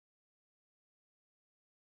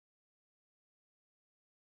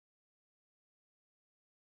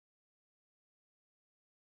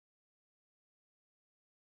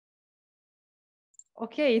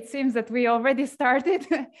Okay, it seems that we already started.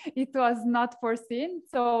 It was not foreseen.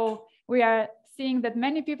 So we are seeing that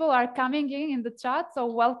many people are coming in the chat. So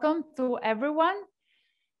welcome to everyone.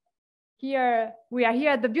 Here, we are here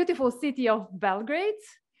at the beautiful city of Belgrade,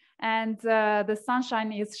 and the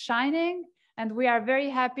sunshine is shining. And we are very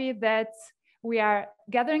happy that we are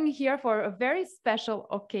gathering here for a very special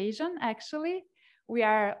occasion, actually. We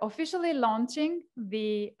are officially launching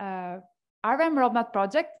the EARMA Roadmap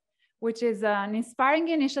project, which is an inspiring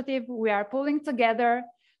initiative we are pulling together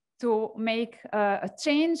to make a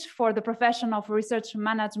change for the profession of research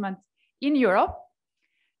management in Europe.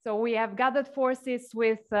 So we have gathered forces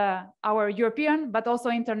with our European, but also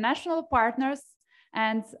international partners.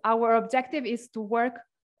 And our objective is to work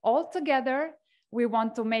all together. We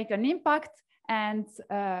want to make an impact and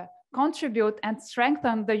contribute and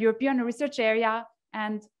strengthen the European research area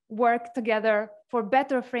and work together for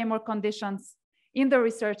better framework conditions in the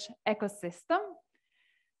research ecosystem.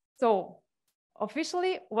 So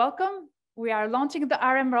officially, welcome. We are launching the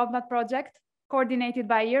EARMA Roadmap project, coordinated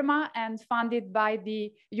by EARMA and funded by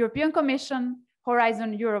the European Commission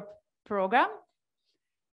Horizon Europe program.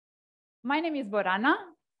 My name is Borana.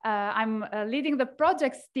 I'm leading the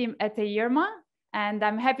projects team at EARMA, and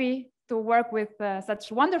I'm happy to work with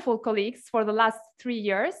such wonderful colleagues for the last 3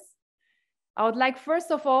 years. I would like,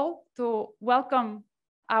 first of all, to welcome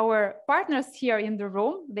our partners here in the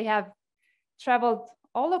room. They have traveled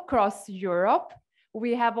all across Europe.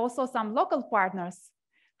 We have also some local partners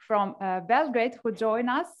from Belgrade who join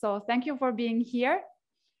us. So thank you for being here.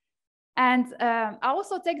 And I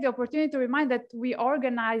also take the opportunity to remind that we are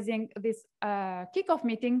organizing this kickoff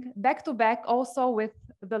meeting back-to-back also with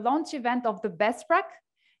the launch event of the BestPrac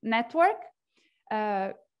network.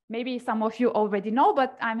 Maybe some of you already know,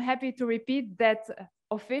 but I'm happy to repeat that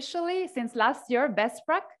officially, since last year,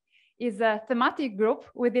 BestPrac is a thematic group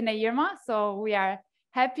within EARMA. So we are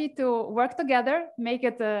happy to work together, make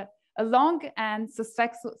it a long and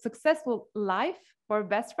successful life for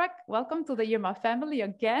BestPrac. Welcome to the EARMA family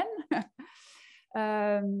again.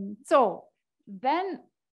 So then,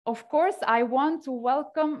 of course, I want to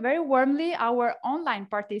welcome very warmly our online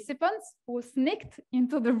participants who sneaked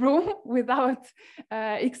into the room without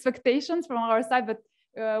expectations from our side, but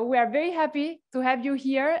we are very happy to have you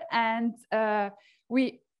here, and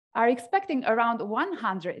we are expecting around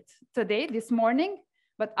 100 today, this morning,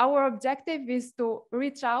 but our objective is to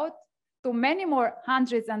reach out to many more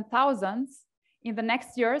hundreds and thousands in the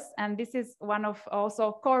next years, and this is one of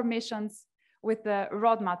also core missions with the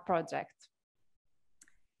Roadmap project.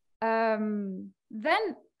 Then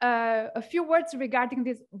a few words regarding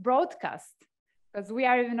this broadcast, because we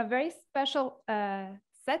are in a very special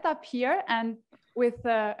setup here, and with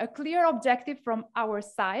a clear objective from our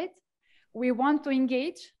side. We want to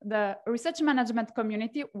engage the research management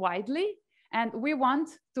community widely, and we want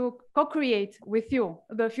to co-create with you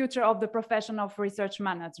the future of the profession of research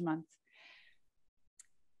management.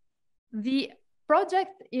 The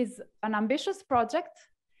project is an ambitious project.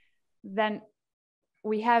 Then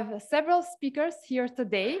we have several speakers here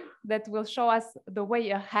today that will show us the way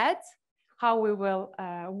ahead, how we will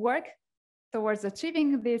work towards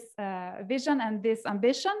achieving this vision and this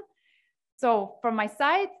ambition. So from my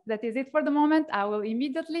side, that is it for the moment. I will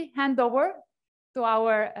immediately hand over to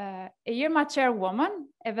our EARMA Chairwoman,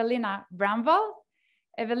 Evelina Brännvall.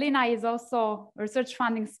 Evelina is also a research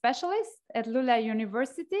funding specialist at Luleå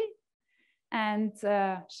University. And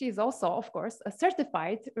she is also, of course, a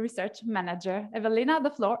certified research manager. Evelina, the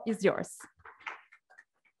floor is yours.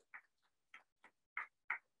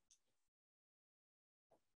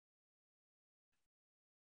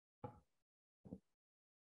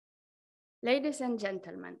 Ladies and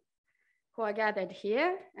gentlemen who are gathered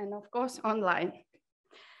here and of course online.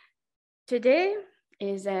 Today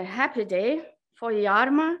is a happy day for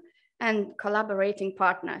EARMA and collaborating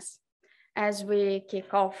partners as we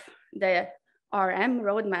kick off the EARMA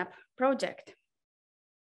Roadmap project.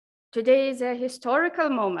 Today is a historical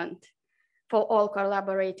moment for all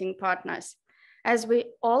collaborating partners as we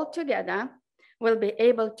all together will be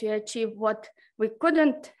able to achieve what we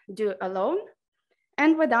couldn't do alone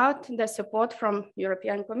and without the support from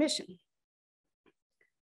European Commission.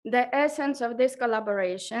 The essence of this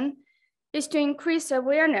collaboration is to increase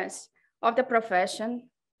awareness of the profession,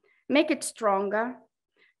 make it stronger,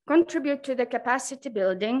 contribute to the capacity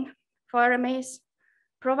building for RMAs,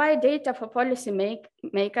 provide data for policy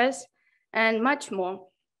makers, and much more.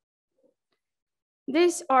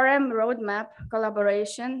 This RM roadmap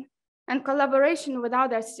collaboration and collaboration with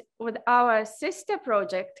our sister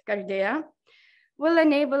project, CARDEA, will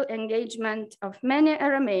enable engagement of many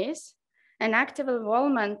RMAs and active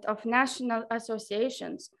involvement of national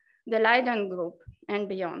associations, the Leiden Group and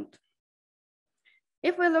beyond.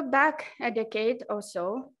 If we look back a decade or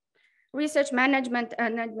so, research management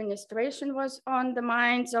and administration was on the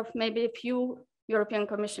minds of maybe a few European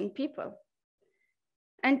Commission people.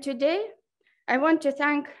 And today, I want to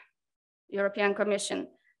thank European Commission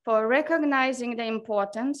for recognizing the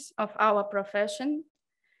importance of our profession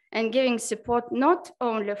and giving support not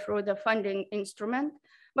only through the funding instrument,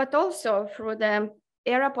 but also through the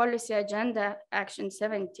ERA Policy Agenda Action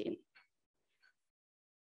 17.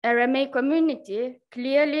 RMA community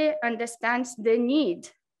clearly understands the need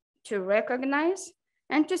to recognize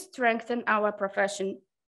and to strengthen our profession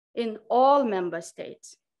in all member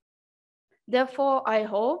states. Therefore, I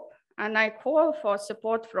hope and I call for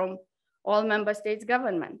support from all member states'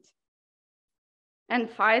 government. And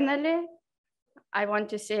finally, I want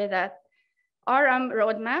to say that RM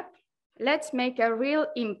roadmap, let's make a real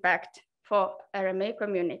impact for RMA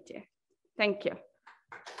community. Thank you.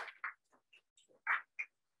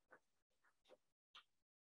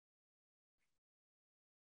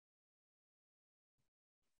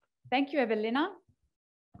 Thank you, Evelina.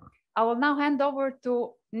 I will now hand over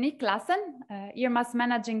to Nick Claesen, EARMA's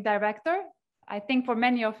Managing Director. I think for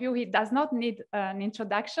many of you, he does not need an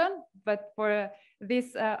introduction, but for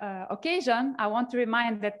this occasion, I want to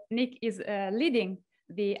remind that Nick is leading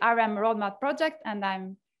the RM Roadmap project, and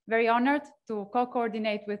I'm very honored to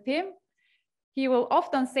co-coordinate with him. He will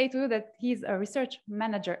often say to you that he's a research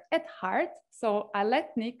manager at heart, so I'll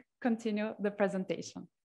let Nick continue the presentation.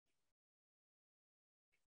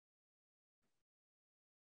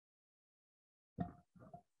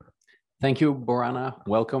 Thank you, Borana.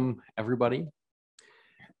 Welcome, everybody.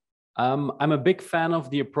 I'm a big fan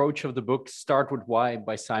of the approach of the book Start With Why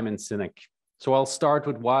by Simon Sinek. So I'll start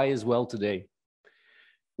with why as well today.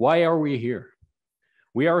 Why are we here?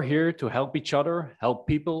 We are here to help each other, help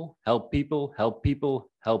people, help people, help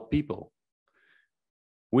people, help people.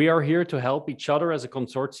 We are here to help each other as a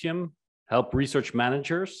consortium, help research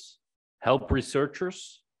managers, help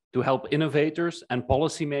researchers, to help innovators and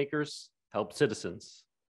policymakers, help citizens.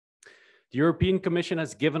 The European Commission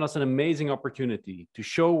has given us an amazing opportunity to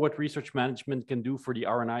show what research management can do for the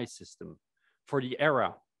R&I system, for the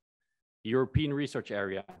ERA, the European Research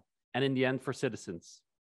Area, and in the end for citizens.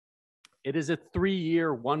 It is a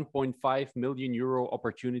 3-year, €1.5 million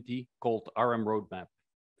opportunity called RM Roadmap.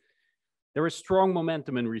 There is strong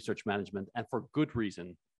momentum in research management, and for good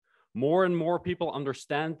reason. More and more people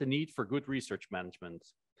understand the need for good research management.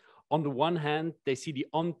 On the one hand, they see the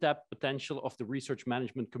untapped potential of the research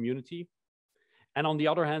management community, and on the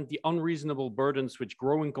other hand, the unreasonable burdens which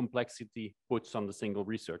growing complexity puts on the single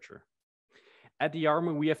researcher. At the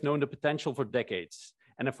EARMA, we have known the potential for decades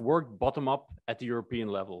and have worked bottom-up at the European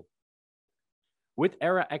level. With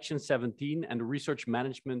ERA Action 17 and the Research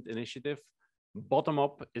Management Initiative,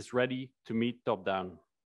 bottom-up is ready to meet top-down.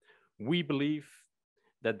 We believe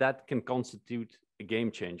that that can constitute a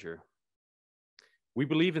game changer. We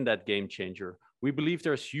believe in that game changer. We believe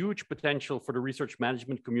there's huge potential for the research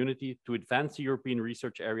management community to advance the European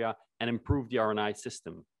research area and improve the R&I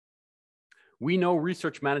system. We know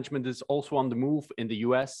research management is also on the move in the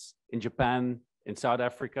US, in Japan, in South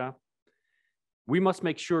Africa. We must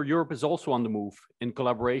make sure Europe is also on the move in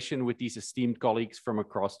collaboration with these esteemed colleagues from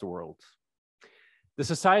across the world. The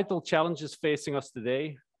societal challenges facing us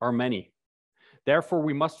today are many. Therefore,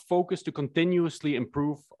 we must focus to continuously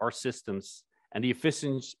improve our systems and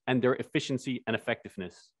their efficiency and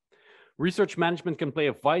effectiveness. Research management can play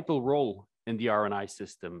a vital role in the R&I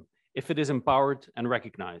system if it is empowered and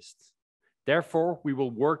recognized. Therefore, we will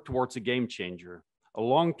work towards a game changer, a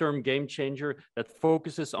long-term game changer that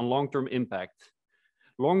focuses on long-term impact.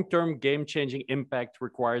 Long-term game-changing impact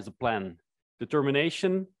requires a plan,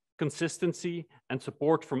 determination, consistency, and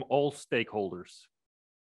support from all stakeholders.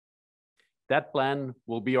 That plan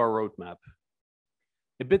will be our roadmap.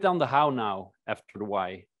 A bit on the how now, after the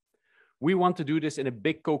why. We want to do this in a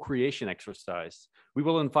big co-creation exercise. We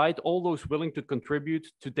will invite all those willing to contribute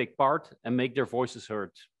to take part and make their voices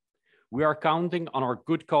heard. We are counting on our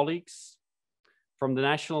good colleagues from the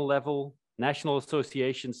national level, national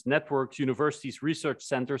associations, networks, universities, research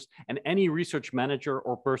centers, and any research manager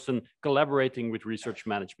or person collaborating with research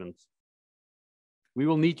management. We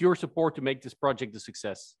will need your support to make this project a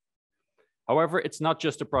success. However, it's not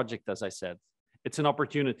just a project, as I said. It's an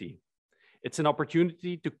opportunity. It's an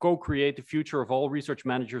opportunity to co-create the future of all research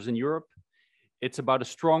managers in Europe. It's about a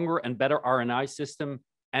stronger and better R&I system.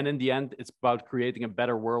 And in the end, it's about creating a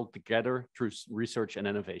better world together through research and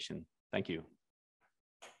innovation. Thank you.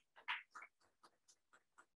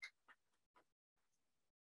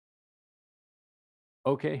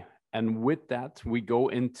 Okay, and with that, we go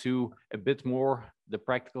into a bit more the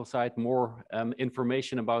practical side, more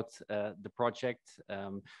information about the project.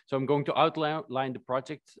 So I'm going to outline the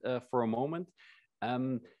project for a moment.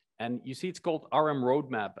 And you see it's called RM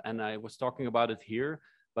Roadmap, and I was talking about it here.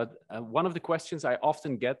 But one of the questions I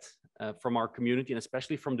often get from our community, and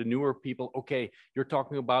especially from the newer people, okay, you're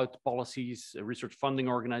talking about policies, research funding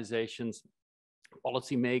organizations,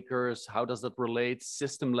 policymakers, how does that relate,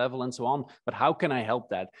 system level and so on, but how can I help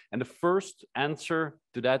that? And the first answer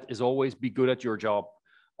to that is always be good at your job.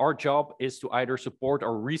 Our job is to either support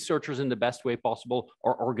our researchers in the best way possible,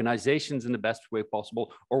 or organizations in the best way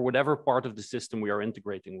possible, or whatever part of the system we are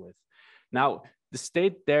integrating with. Now, the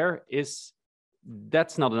state there is,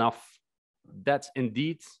 that's not enough. That's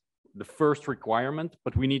indeed the first requirement,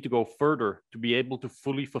 but we need to go further to be able to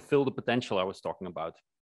fully fulfill the potential I was talking about.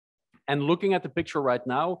 And looking at the picture right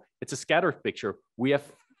now, it's a scattered picture. We have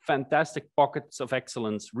fantastic pockets of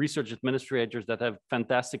excellence, research administrators that have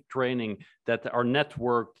fantastic training, that are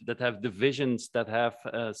networked, that have divisions, that have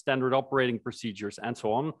standard operating procedures and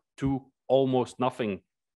so on, to almost nothing.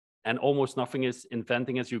 And almost nothing is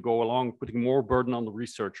inventing as you go along, putting more burden on the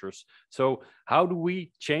researchers. So how do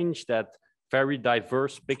we change that very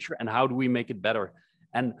diverse picture, and how do we make it better?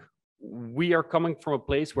 And we are coming from a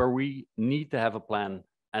place where we need to have a plan,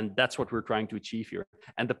 and that's what we're trying to achieve here.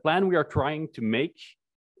 And the plan we are trying to make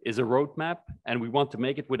is a roadmap, and we want to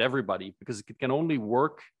make it with everybody, because it can only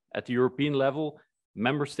work at the European level,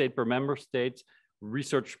 member state per member state,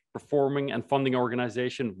 research performing and funding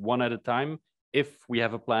organization one at a time, if we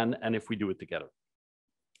have a plan and if we do it together.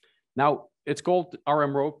 Now, it's called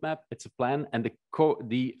RM Roadmap, it's a plan, and the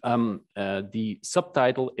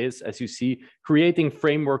subtitle is, as you see, creating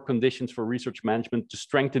framework conditions for research management to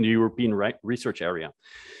strengthen the European research area.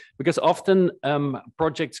 Because often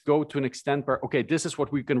projects go to an extent where, okay, this is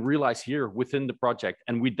what we can realize here within the project,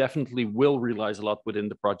 and we definitely will realize a lot within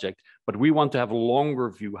the project, but we want to have a longer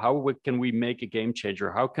view. How can we make a game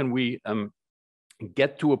changer? How can we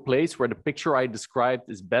get to a place where the picture I described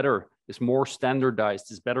is better, is more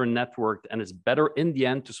standardized, is better networked, and is better in the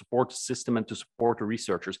end to support the system and to support the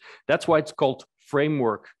researchers. That's why it's called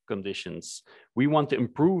framework conditions. We want to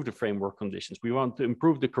improve the framework conditions. We want to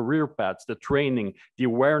improve the career paths, the training, the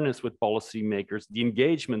awareness with policymakers, the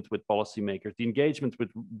engagement with policymakers, the engagement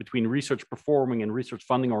between research performing and research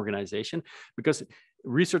funding organization, because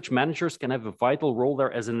research managers can have a vital role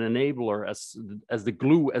there as an enabler, as the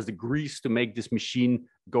glue, as the grease to make this machine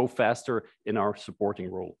go faster in our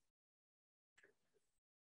supporting role.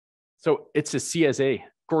 So it's a CSA,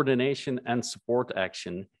 coordination and support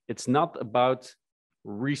action. It's not about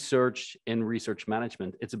research in research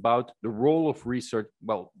management. It's about the role of research.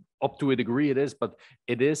 Well, up to a degree it is, but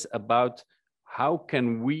it is about how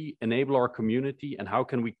can we enable our community and how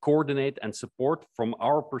can we coordinate and support from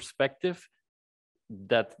our perspective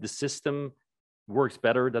that the system works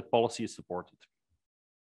better, that policy is supported.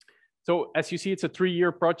 So as you see, it's a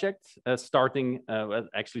 3-year project,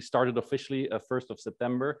 actually started officially 1st of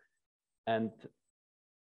September. And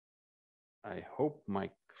I hope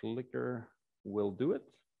my clicker will do it.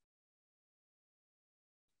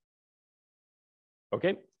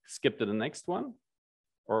 Okay, skip to the next one,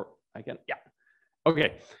 or I can, yeah.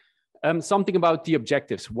 Okay, something about the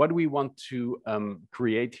objectives. What do we want to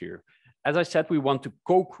create here? As I said, we want to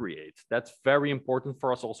co-create. That's very important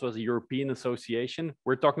for us also as a European association.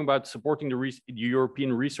 We're talking about supporting the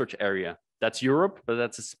European research area. That's Europe, but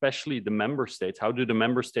that's especially the member states. How do the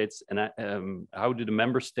member states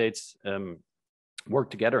work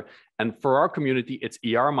together? And for our community, it's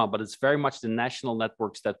EARMA, but it's very much the national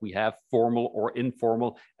networks that we have, formal or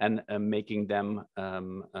informal, and making them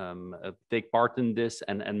take part in this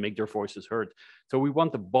and make their voices heard. So we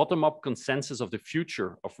want the bottom-up consensus of the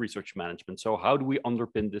future of research management. So how do we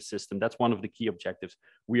underpin this system? That's one of the key objectives.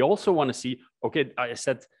 We also want to see, okay, I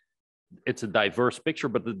said, it's a diverse picture,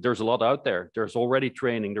 but there's a lot out there. There's already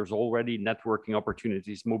training, there's already networking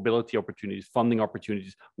opportunities, mobility opportunities, funding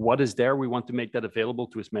opportunities. What is there? We want to make that available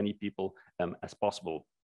to as many people as possible.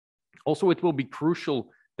 Also, it will be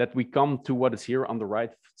crucial that we come to what is here on the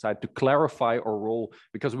right side to clarify our role,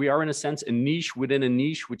 because we are in a sense a niche within a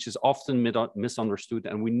niche, which is often misunderstood.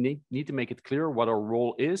 And we need to make it clear what our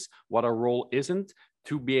role is, what our role isn't,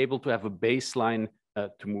 to be able to have a baseline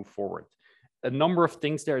to move forward. A number of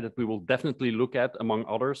things there that we will definitely look at, among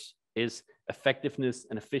others, is effectiveness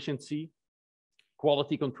and efficiency,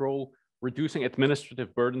 quality control, reducing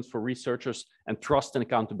administrative burdens for researchers, and trust and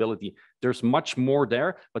accountability. There's much more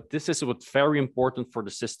there, but this is what's very important for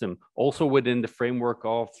the system. Also within the framework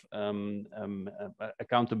of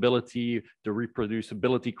accountability, the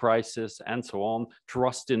reproducibility crisis, and so on,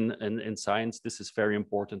 trust in science, this is very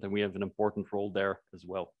important, and we have an important role there as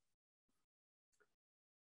well.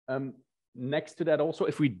 Next to that also,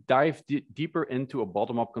 if we dive deeper into a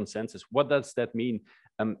bottom-up consensus, what does that mean?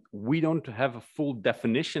 We don't have a full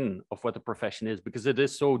definition of what the profession is because it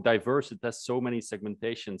is so diverse, it has so many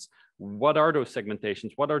segmentations. What are those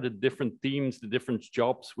segmentations? What are the different themes, the different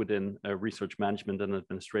jobs within research management and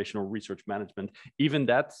administration or research management? Even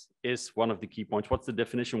that is one of the key points. What's the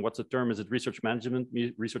definition? What's the term? Is it research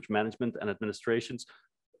management and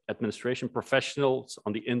administration professionals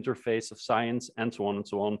on the interface of science, and so on and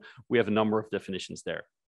so on. We have a number of definitions there.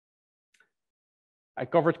 I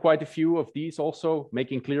covered quite a few of these also,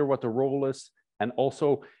 making clear what the role is. And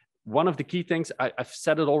also one of the key things, I've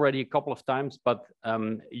said it already a couple of times, but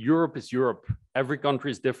Europe is Europe. Every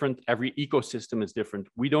country is different. Every ecosystem is different.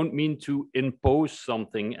 We don't mean to impose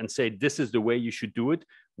something and say, this is the way you should do it.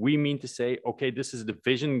 We mean to say, okay, this is the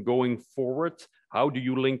vision going forward. How do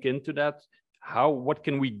you link into that? What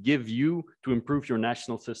can we give you to improve your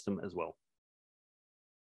national system as well?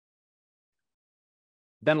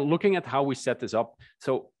 Then looking at how we set this up.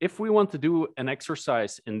 So if we want to do an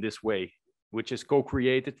exercise in this way, which is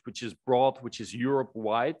co-created, which is broad, which is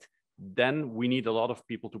Europe-wide, then we need a lot of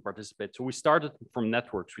people to participate. So we started from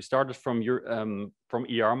networks. We started from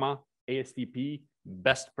EARMA, ASTP,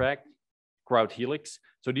 Best Prac, Crowd Helix.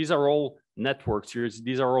 So these are all networks here.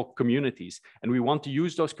 These are all communities. And we want to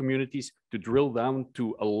use those communities to drill down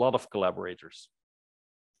to a lot of collaborators.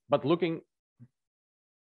 But looking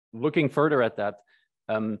further at that,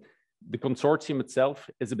 the consortium itself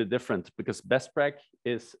is a bit different because Best Prac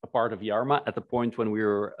is a part of EARMA at the point when we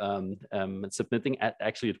were submitting.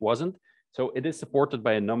 Actually, it wasn't. So it is supported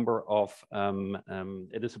by a number of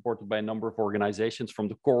organizations from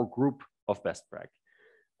the core group of Best Prac.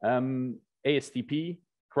 ASTP,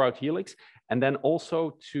 Crowd Helix, and then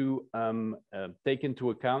also to take into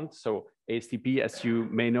account, so ASTP, as you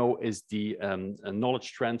may know, is the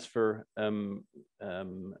knowledge transfer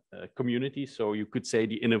community. So you could say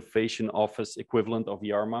the innovation office equivalent of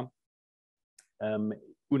EARMA.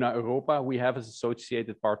 Una Europa, we have as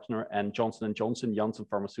associated partner, and Johnson & Johnson, Janssen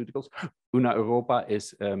Pharmaceuticals. Una Europa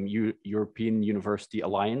is European University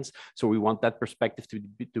Alliance. So we want that perspective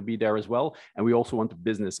to be there as well. And we also want the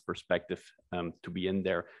business perspective to be in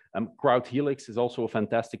there. Crowd Helix is also a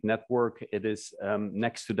fantastic network. It is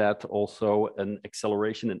next to that also an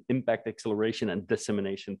acceleration, an impact acceleration and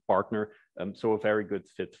dissemination partner. So a very good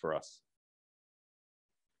fit for us.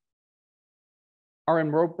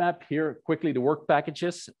 RM roadmap here, quickly the work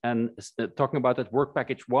packages, and talking about that, work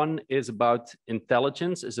package 1 is about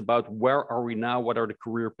intelligence, is about where are we now, what are the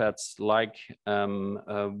career paths like,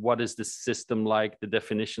 what is the system like, the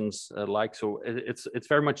definitions like. So it's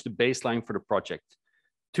very much the baseline for the project.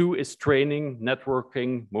 2 is training,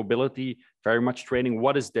 networking, mobility, very much training,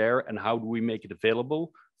 what is there and how do we make it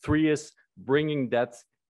available. 3 is bringing that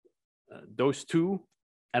those two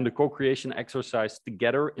and the co-creation exercise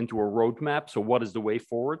together into a roadmap. So what is the way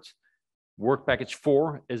forward? Work package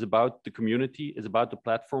 4 is about the community, is about the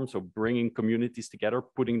platform. So bringing communities together,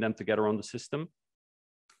 putting them together on the system.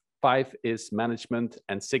 5 is management,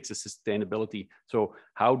 and 6 is sustainability. So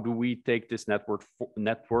how do we take this network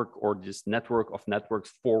or this network of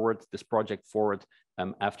networks forward, this project forward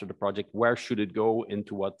after the project? Where should it go?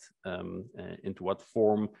 Into what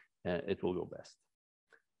form it will go best?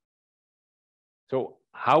 So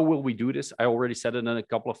how will we do this? I already said it a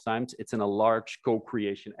couple of times. It's in a large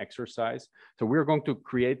co-creation exercise. So we're going to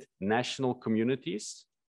create national communities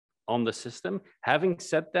on the system. Having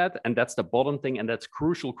said that, and that's the bottom thing, and that's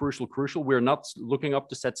crucial, we're not looking up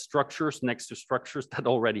to set structures next to structures that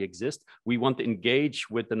already exist. We want to engage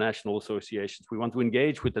with the national associations. We want to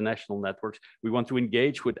engage with the national networks. We want to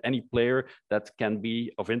engage with any player that can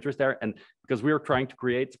be of interest there. And because we are trying to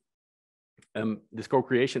create this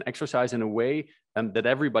co-creation exercise in a way that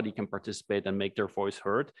everybody can participate and make their voice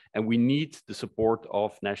heard. And we need the support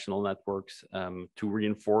of national networks to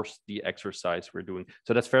reinforce the exercise we're doing.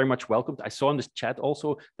 So that's very much welcomed. I saw in this chat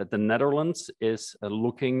also that the Netherlands is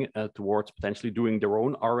looking towards potentially doing their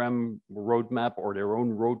own RM roadmap or their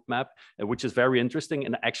own roadmap, which is very interesting.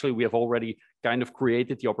 And actually we have already kind of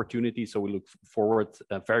created the opportunity. So we look forward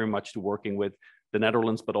very much to working with the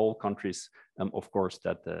Netherlands, but all countries, of course,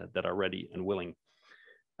 that are ready and willing.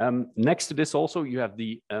 Next to this also, you have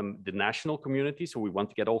the national community. So we want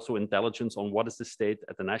to get also intelligence on what is the state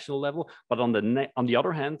at the national level, but on the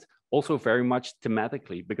other hand, also very much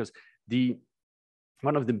thematically, because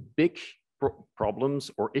one of the big problems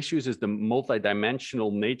or issues is the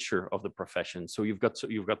multidimensional nature of the profession. So you've got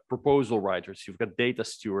proposal writers, you've got data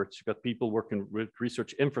stewards, you've got people working with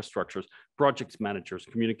research infrastructures, project managers,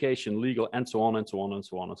 communication, legal, and so on and so on and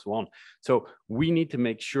so on and so on. So we need to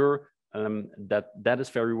make sure that is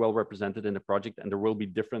very well represented in the project, and there will be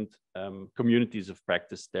different communities of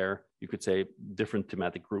practice there. You could say different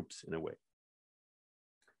thematic groups in a way.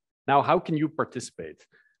 Now, how can you participate?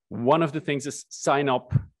 One of the things is sign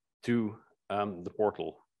up to the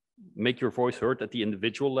portal. Make your voice heard at the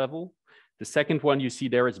individual level. The second one you see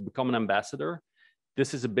there is become an ambassador.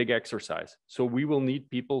 This is a big exercise. So we will need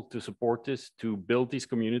people to support this, to build these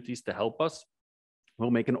communities, to help us.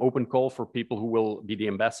 We'll make an open call for people who will be the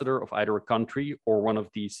ambassador of either a country or one of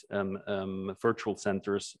these virtual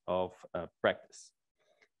centers of practice,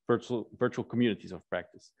 virtual communities of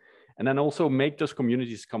practice. And then also make those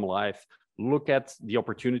communities come alive. Look at the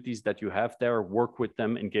opportunities that you have there, work with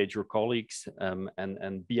them, engage your colleagues,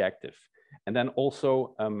 and be active. And then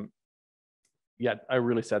also, yeah, I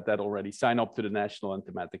really said that already, sign up to the national and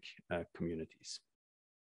thematic communities.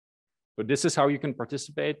 So this is how you can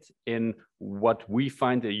participate in what we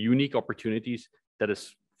find a unique opportunities that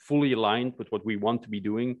is fully aligned with what we want to be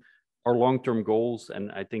doing, our long-term goals.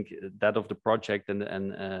 And I think that of the project and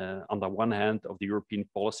on the one hand of the European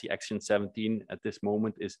Policy Action 17 at this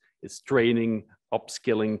moment is training,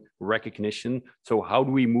 upskilling, recognition. So how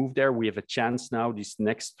do we move there? We have a chance now these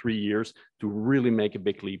next 3 years to really make a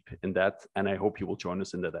big leap in that. And I hope you will join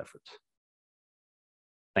us in that effort.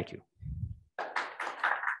 Thank you.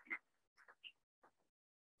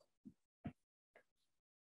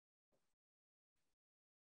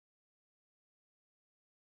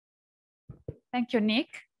 Thank you, Nick.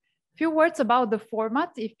 Few words about the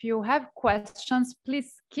format. If you have questions, please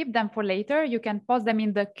keep them for later. You can post them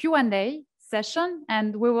in the Q&A session,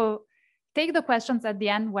 and we will take the questions at the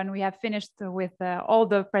end when we have finished with all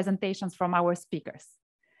the presentations from our speakers.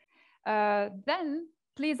 Then,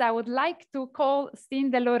 please, I would like to call Stijn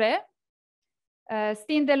Delauré.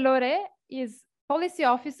 Stijn Delauré is Policy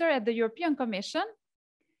Officer at the European Commission.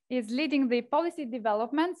 He is leading the policy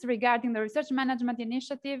developments regarding the Research Management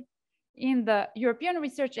Initiative in the European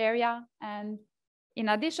research area. And in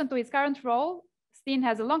addition to his current role, Stijn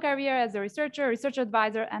has a long career as a researcher, research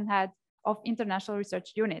advisor, and head of International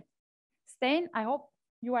Research Unit. Stijn, I hope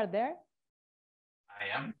you are there.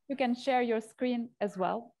 I am. You can share your screen as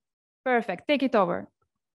well. Perfect, take it over.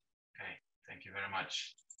 Okay, thank you very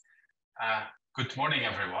much. Good morning,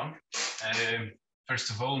 everyone. First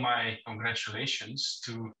of all, my congratulations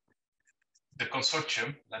to the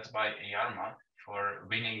consortium led by EARMA for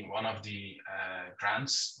winning one of the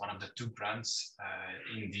grants, one of the 2 grants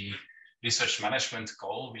in the research management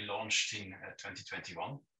call we launched in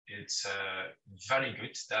 2021. It's very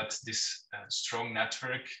good that this strong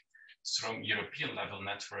network, strong European level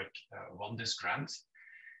network won this grant.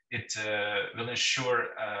 It will ensure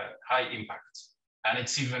high impact. And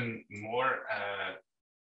it's even more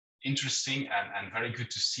interesting and very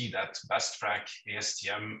good to see that BestTrack,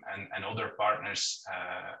 ASTM, and other partners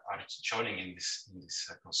are joining in this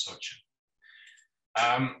consortium.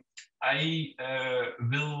 I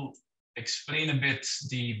will explain a bit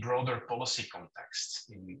the broader policy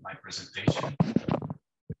context in my presentation.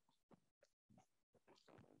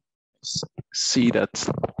 See that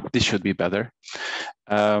this should be better.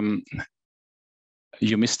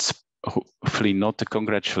 You missed hopefully not the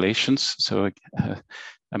congratulations. So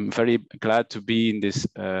I'm very glad to be in this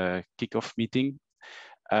kickoff meeting.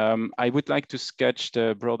 I would like to sketch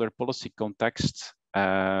the broader policy context,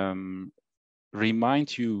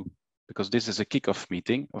 remind you, because this is a kickoff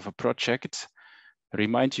meeting of a project,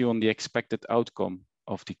 remind you on the expected outcome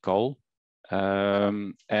of the call,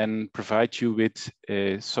 and provide you with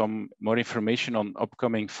some more information on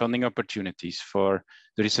upcoming funding opportunities for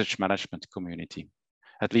the research management community,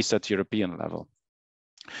 at least at European level.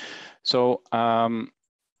 So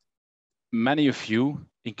many of you,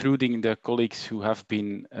 including the colleagues who have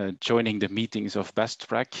been joining the meetings of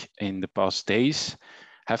BestTrack in the past days,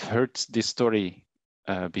 have heard this story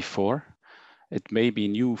before. It may be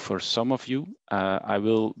new for some of you. I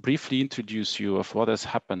will briefly introduce you of what has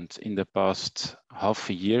happened in the past half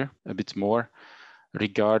a year, a bit more,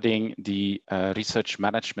 regarding the Research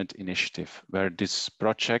Management Initiative, where this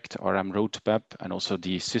project, RM Roadmap, and also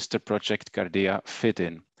the sister project CARDEA fit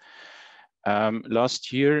in.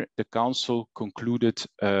 Last year, the Council concluded,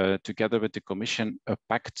 together with the Commission, a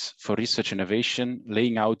pact for research innovation,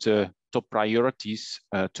 laying out the top priorities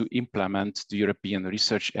to implement the European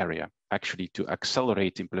research area, actually to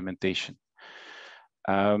accelerate implementation.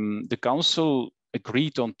 The Council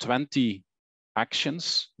agreed on 20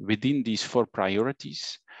 actions within these 4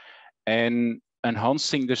 priorities, and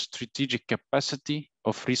enhancing the strategic capacity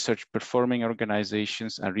of research performing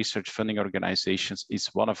organizations and research funding organizations is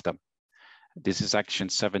one of them. This is action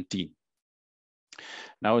 17.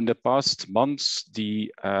 Now, in the past months,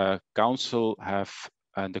 the Council have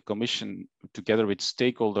and the Commission, together with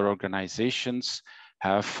stakeholder organizations,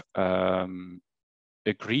 have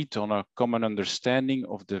agreed on a common understanding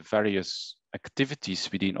of the various activities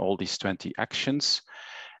within all these 20 actions.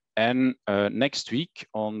 And next week,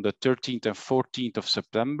 on the 13th and 14th of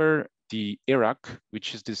September, the ERAC,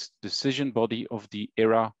 which is this decision body of the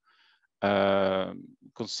ERA,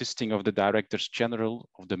 consisting of the Directors General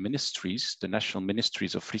of the ministries, the National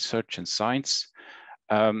Ministries of Research and Science,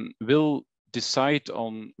 will decide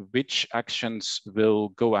on which actions will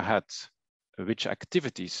go ahead, which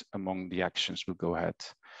activities among the actions will go ahead.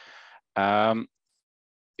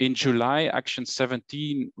 In July, Action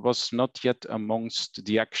 17 was not yet amongst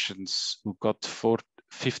the actions who got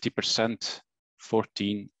 50%,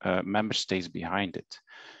 14 member states behind it.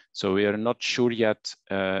 So we are not sure yet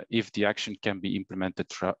if the action can be implemented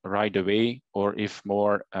right away, or if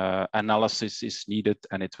more analysis is needed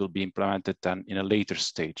and it will be implemented then in a later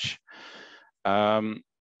stage.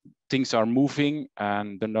 Things are moving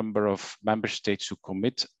and the number of member states who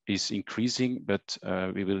commit is increasing, but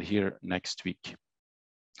we will hear next week.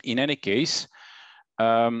 In any case,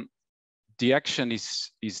 the action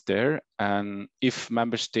is there, and if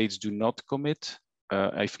member states do not commit,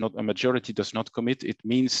 if not a majority does not commit, it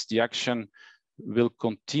means the action will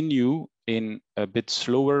continue in a bit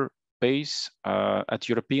slower pace at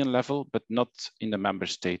European level, but not in the member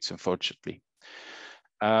states, unfortunately.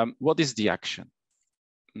 What is the action?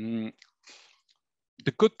 The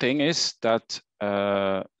good thing is that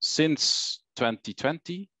since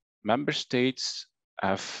 2020, member states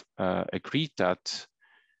have agreed that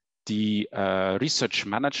the research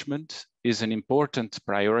management is an important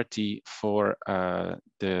priority for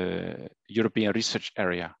the European research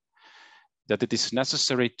area, that it is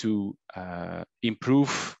necessary to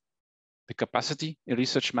improve the capacity in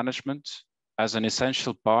research management as an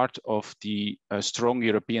essential part of the strong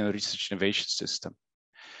European research innovation system.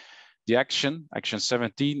 The action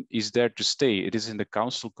 17, is there to stay. It is in the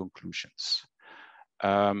Council conclusions.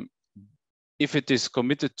 If it is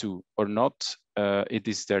committed to or not, it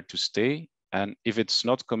is there to stay. And if it's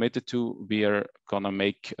not committed to, we are gonna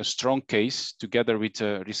make a strong case together with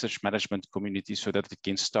the research management community so that it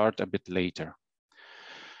can start a bit later.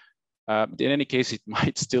 But in any case, it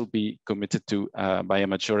might still be committed to by a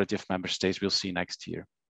majority of member states. We'll see next year.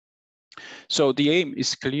 So the aim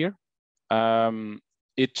is clear.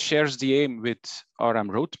 It shares the aim with RM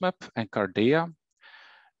Roadmap and CARDEA,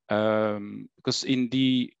 because in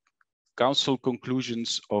the Council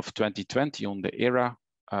conclusions of 2020 on the ERA,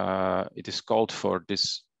 it is called for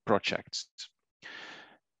this project.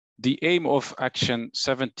 The aim of Action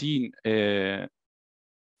 17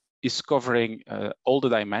 is covering all the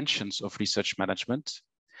dimensions of research management.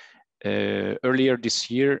 Earlier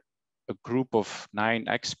this year, a group of 9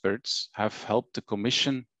 experts have helped the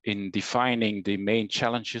Commission in defining the main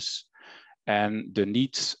challenges and the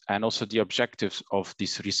needs and also the objectives of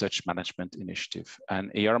this research management initiative.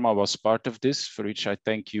 And EARMA was part of this, for which I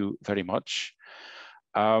thank you very much.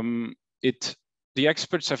 The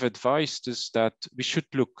experts have advised us that we should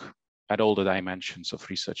look at all the dimensions of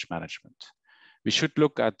research management. We should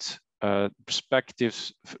look at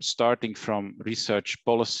perspectives starting from research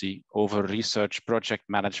policy over research project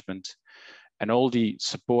management and all the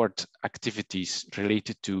support activities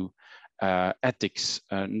related to ethics,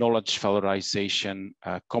 knowledge valorization,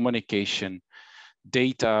 communication,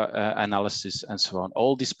 data analysis, and so on.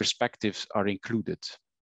 All these perspectives are included.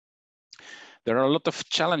 There are a lot of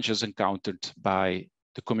challenges encountered by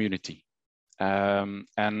the community. And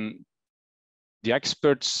the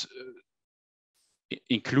experts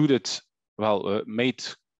included, made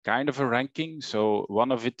kind of a ranking. So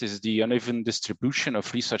one of it is the uneven distribution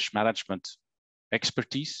of research management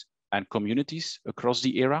expertise and communities across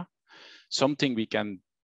the era, something we can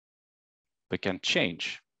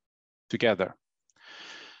change together.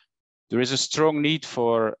 There is a strong need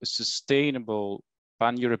for sustainable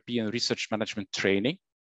pan-European research management training.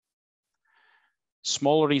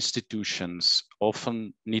 Smaller institutions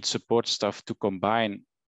often need support staff to combine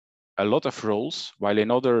a lot of roles, while in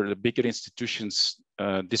other bigger institutions,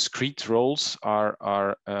 discrete roles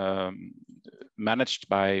are managed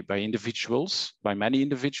by individuals, by many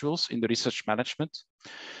individuals in the research management.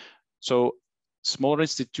 So smaller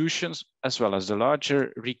institutions, as well as the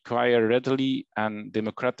larger, require readily and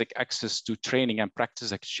democratic access to training and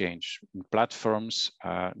practice exchange, platforms,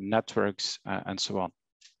 networks, and so on.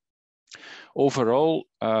 Overall,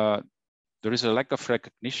 there is a lack of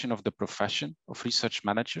recognition of the profession of research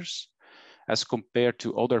managers as compared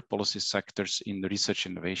to other policy sectors in the research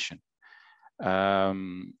innovation.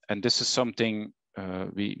 And this is something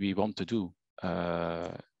we want to do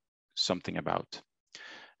something about.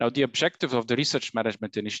 Now, the objective of the Research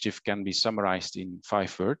Management Initiative can be summarized in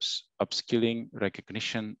 5 words: upskilling,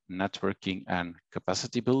 recognition, networking, and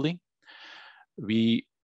capacity building. We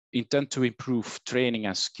intend to improve training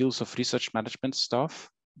and skills of research management staff.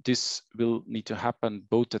 This will need to happen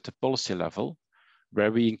both at the policy level,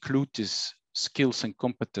 where we include these skills and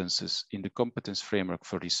competences in the competence framework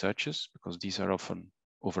for researchers, because these are often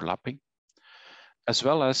overlapping, as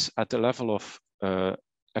well as at the level of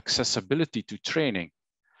accessibility to training.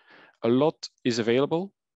 A lot is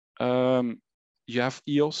available. You have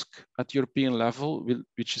EOSC at European level,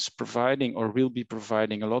 which is providing or will be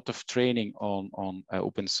providing a lot of training on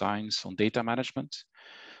open science, on data management.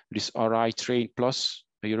 There is RI Train Plus,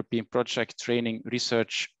 a European project training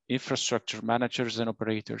research infrastructure managers and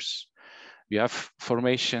operators. You have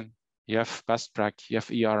formation, you have Best Prac, you have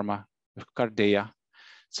EARMA, you have CARDEA.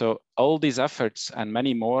 So all these efforts and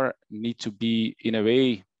many more need to be, in a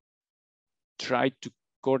way, tried to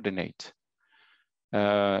coordinate.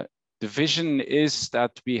 The vision is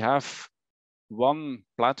that we have one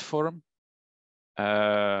platform,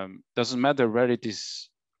 doesn't matter where it is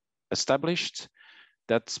established,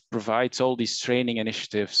 that provides all these training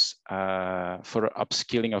initiatives for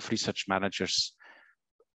upskilling of research managers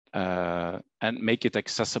and make it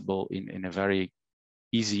accessible in a very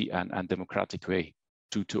easy and democratic way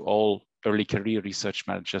to all early career research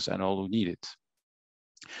managers and all who need it.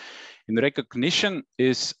 In recognition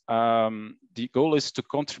is, the goal is to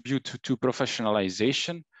contribute to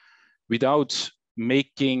professionalization without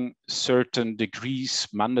making certain degrees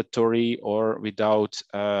mandatory or without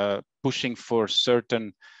pushing for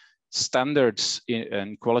certain standards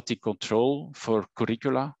in quality control for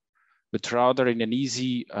curricula, but rather in an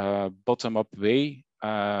easy bottom-up way,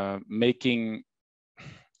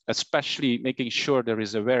 especially making sure there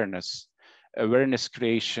is awareness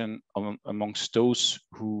creation amongst those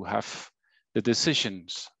who have the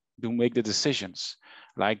decisions, who make the decisions,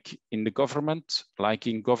 like in the government, like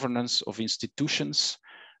in governance of institutions,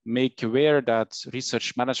 make aware that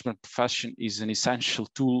research management profession is an essential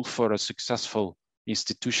tool for a successful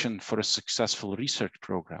institution, for a successful research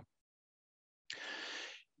program.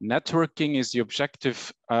 Networking is the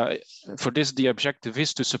objective. For this, the objective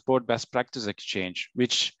is to support best practice exchange,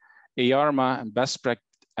 which EARMA and best practice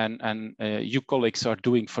and you colleagues are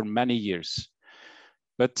doing for many years.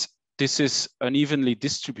 But this is unevenly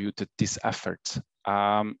distributed, this effort.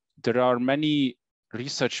 There are many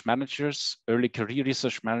research managers, early career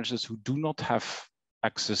research managers, who do not have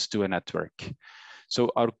access to a network. So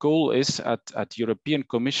our goal is at European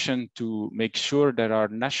Commission to make sure there are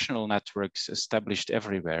national networks established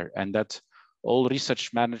everywhere and that all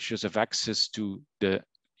research managers have access to the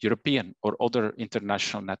European or other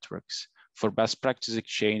international networks for best practice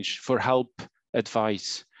exchange, for help,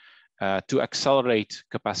 advice, to accelerate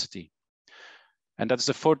capacity. And that's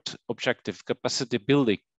the 4th objective, capacity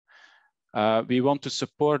building. We want to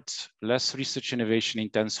support less research innovation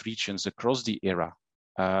intense regions across the era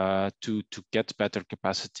to get better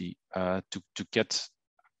capacity, to get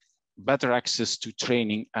better access to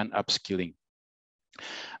training and upskilling.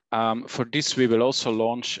 For this, we will also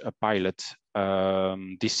launch a pilot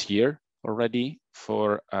this year already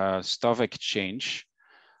for staff exchange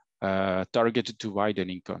targeted to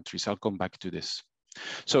widening countries. I'll come back to this.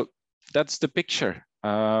 So that's the picture.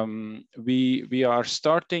 We are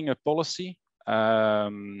starting a policy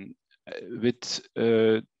with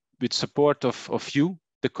support of you,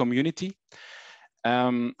 the community.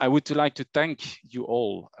 I would like to thank you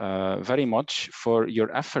all very much for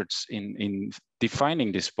your efforts in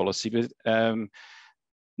defining this policy. But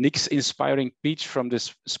Nick's inspiring speech from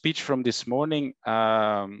this morning,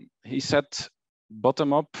 he said,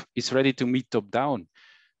 bottom up is ready to meet top down.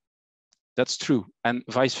 That's true, and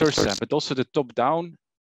vice versa. But also the top down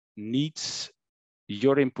needs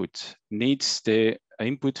your input, needs the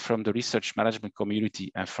input from the research management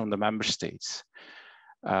community and from the member states.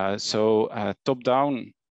 So top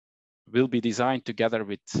down will be designed together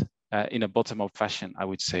with in a bottom up fashion, I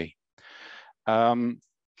would say.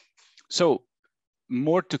 So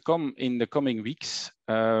more to come in the coming weeks.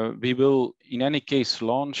 We will, in any case,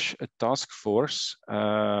 launch a task force.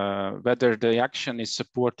 Whether the action is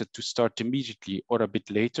supported to start immediately or a bit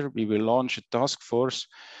later, we will launch a task force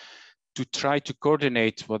to try to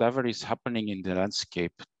coordinate whatever is happening in the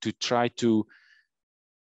landscape, to try to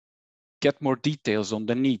get more details on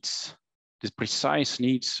the needs, the precise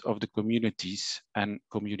needs of the communities and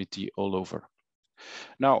community all over.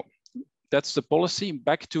 Now, that's the policy.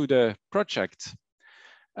 Back to the project.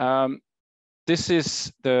 This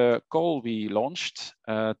is the call we launched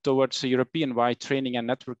towards a European-wide training and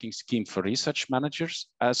networking scheme for research managers.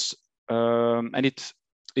 And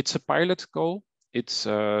it's a pilot call. It's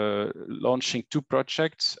launching 2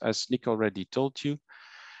 projects, as Nick already told you.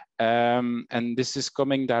 And this is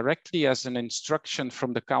coming directly as an instruction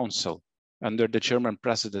from the Council under the German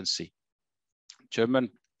presidency. German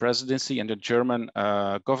presidency and the German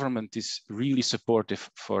government is really supportive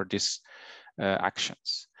for these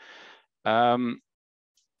actions.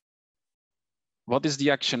 What is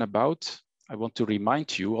the action about? I want to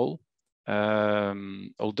remind you all,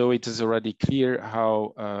 although it is already clear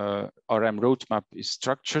how RM roadmap is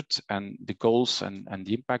structured and the goals and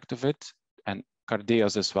the impact of it, and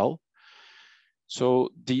CARDEA's as well. So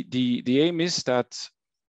the aim is that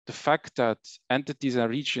the fact that entities and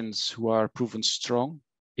regions who are proven strong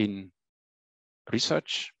in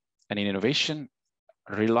research and in innovation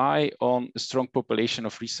rely on a strong population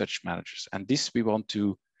of research managers. And this we want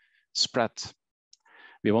to spread.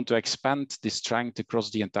 We want to expand this strength across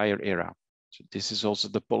the entire area. So this is also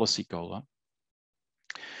the policy goal. Huh?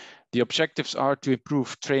 The objectives are to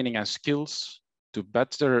improve training and skills, to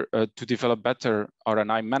develop better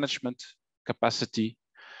R&I management capacity,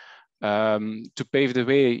 to pave the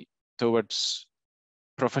way towards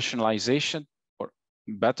professionalization or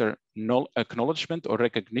better acknowledgement or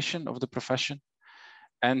recognition of the profession,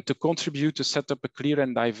 and to contribute to set up a clear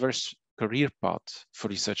and diverse career path for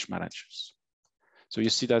research managers. So you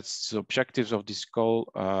see that the objectives of this call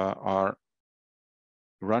are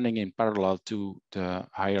running in parallel to the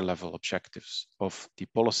higher level objectives of the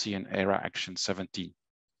policy and ERA Action 17.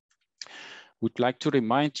 Would like to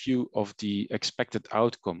remind you of the expected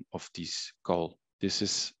outcome of this call. This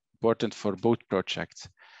is important for both projects.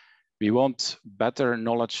 We want better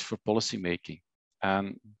knowledge for policy making,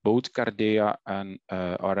 and both CARDEA and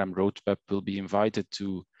RM Roadmap will be invited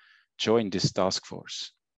to join this task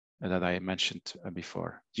force that I mentioned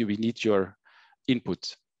before. We need your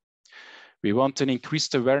input. We want an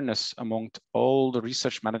increased awareness among all the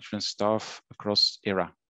research management staff across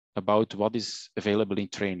ERA about what is available in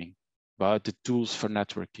training, about the tools for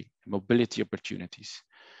networking, mobility opportunities.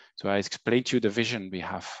 So I explained to you the vision we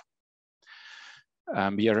have.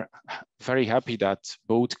 We are very happy that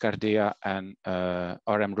both CARDEA and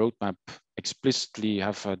RM Roadmap explicitly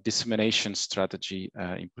have a dissemination strategy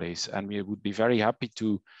in place. And we would be very happy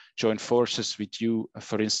to join forces with you,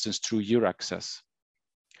 for instance, through your access.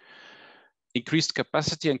 Increased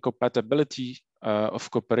capacity and compatibility of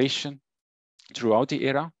cooperation throughout the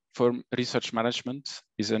ERA for research management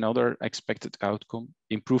is another expected outcome.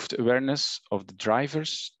 Improved awareness of the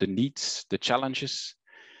drivers, the needs, the challenges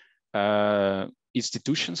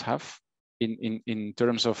institutions have in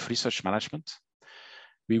terms of research management.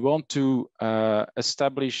 We want to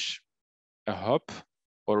establish a hub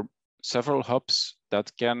or several hubs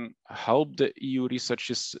that can help the EU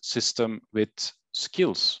research system with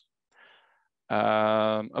skills,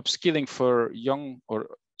 upskilling for young or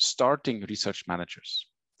starting research managers.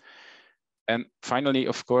 And finally,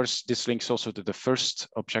 of course, this links also to the first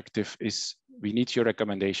objective is we need your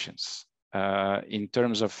recommendations in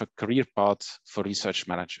terms of a career path for research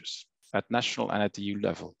managers at national and at the EU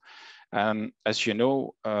level. And as you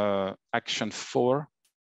know, Action 4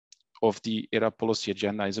 of the ERA policy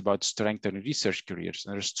agenda is about strengthening research careers.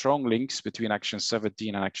 And there are strong links between Action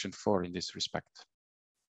 17 and Action 4 in this respect.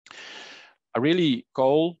 I already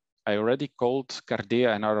called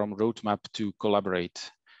CARDEA and RM Roadmap to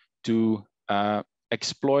collaborate, to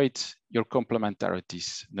exploit your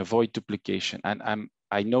complementarities and avoid duplication. And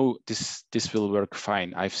I know this will work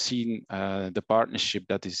fine. I've seen the partnership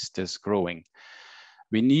that is growing.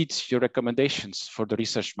 We need your recommendations for the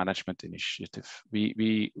research management initiative.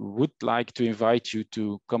 We would like to invite you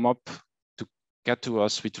to come up to get to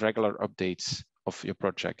us with regular updates of your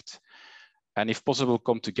project. And if possible,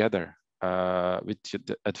 come together with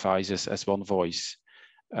the advisors as one voice.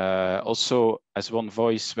 Also as one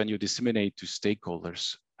voice when you disseminate to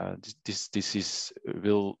stakeholders. This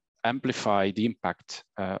will amplify the impact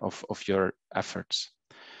of your efforts.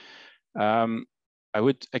 I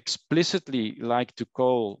would explicitly like to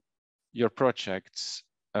call your projects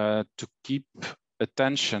to keep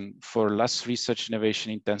attention for less research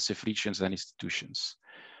innovation intensive regions and institutions.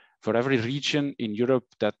 For every region in Europe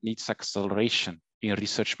that needs acceleration in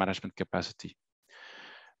research management capacity.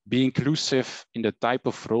 Be inclusive in the type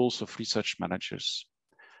of roles of research managers.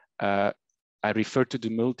 I refer to the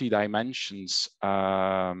multi-dimensions.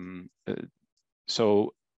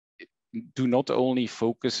 So do not only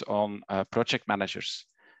focus on project managers.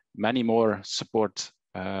 Many more support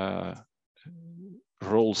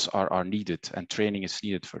roles are needed and training is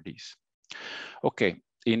needed for these. Okay,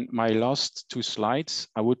 in my last 2 slides,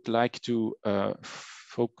 I would like to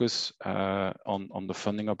focus on the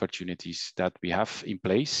funding opportunities that we have in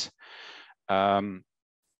place.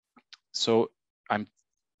 So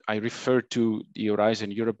I refer to the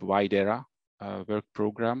Horizon Europe Wide Era work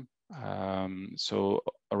program. So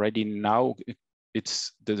already now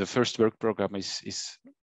it's the first work program is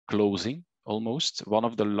closing almost. One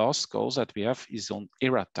of the last calls that we have is on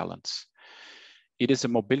ERA talents. It is a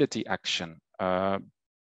mobility action.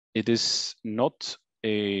 It is not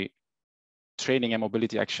a training and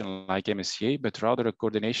mobility action like MSCA, but rather a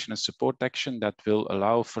coordination and support action that will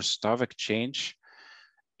allow for staff exchange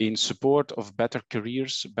in support of better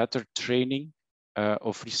careers, better training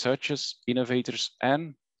of researchers, innovators,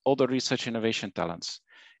 and other research innovation talents.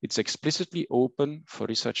 It's explicitly open for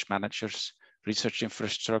research managers, research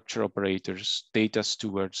infrastructure operators, data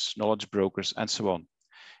stewards, knowledge brokers, and so on.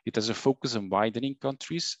 It has a focus on widening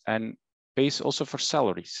countries and pays also for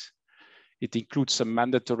salaries. It includes a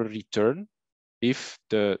mandatory return if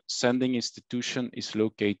the sending institution is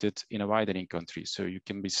located in a widening country. So you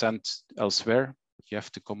can be sent elsewhere, you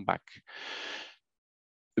have to come back.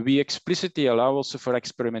 We explicitly allow also for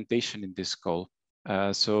experimentation in this call.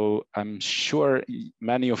 So I'm sure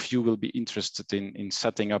many of you will be interested in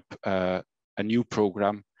setting up a new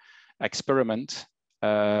program, experiment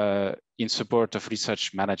in support of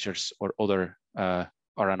research managers or other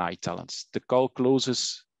R&I talents. The call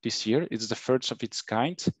closes this year. It's the first of its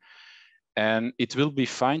kind. And it will be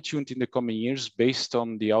fine-tuned in the coming years based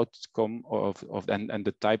on the outcome and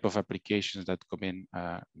the type of applications that come in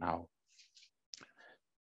now.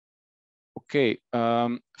 Okay,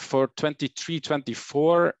 for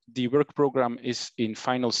 23-24, the work program is in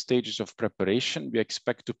final stages of preparation. We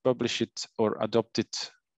expect to publish it or adopt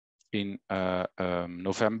it in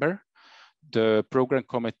November. The program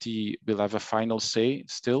committee will have a final say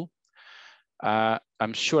still.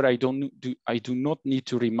 I'm sure I do not need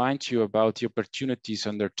to remind you about the opportunities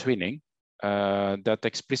under twinning that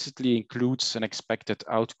explicitly includes an expected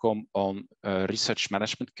outcome on research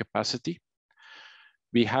management capacity.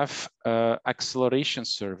 We have acceleration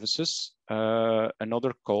services,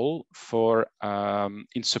 another call for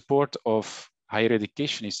in support of higher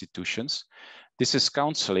education institutions. This is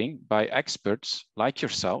counseling by experts like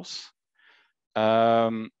yourselves.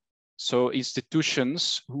 So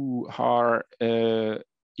institutions who are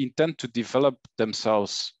intend to develop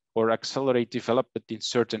themselves or accelerate development in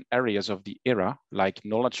certain areas of the era, like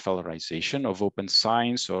knowledge valorization of open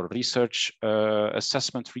science or research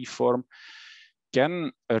assessment reform,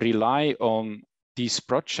 can rely on these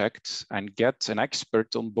projects and get an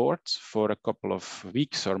expert on board for a couple of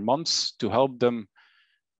weeks or months to help them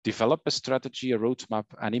develop a strategy, a roadmap,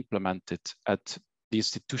 and implement it at the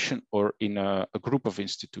institution or in a group of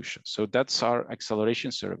institutions. So that's our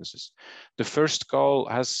acceleration services. The first call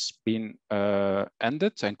has been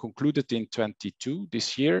ended and concluded in 22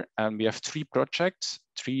 this year. And we have 3 projects,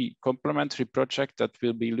 3 complementary projects that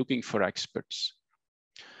will be looking for experts.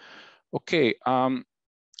 Okay,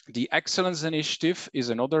 the Excellence Initiative is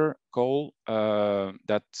another call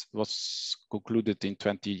that was concluded in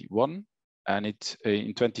 21. And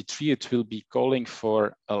in 23, it will be calling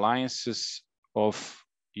for alliances of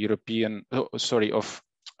of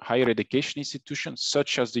higher education institutions,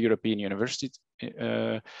 such as the European University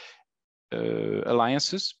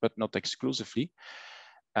alliances, but not exclusively.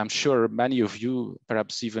 I'm sure many of you,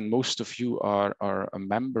 perhaps even most of you, are a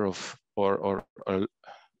member of or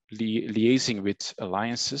liaising with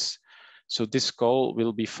alliances. So this call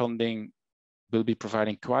will be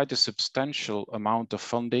providing quite a substantial amount of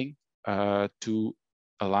funding to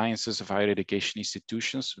alliances of higher education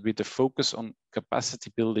institutions with a focus on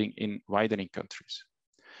capacity building in widening countries.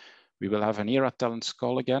 We will have an ERA talents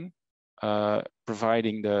call again,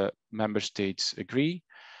 providing the member states agree,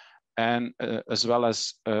 and as well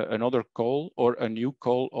as another call or a new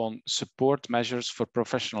call on support measures for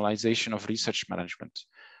professionalization of research management,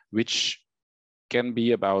 which can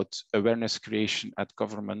be about awareness creation at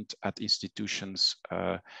government, at institutions,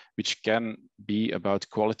 which can be about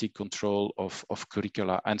quality control of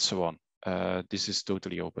curricula and so on. This is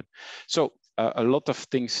totally open. So a lot of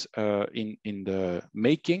things in the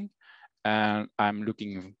making, and I'm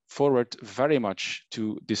looking forward very much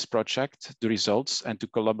to this project, the results, and to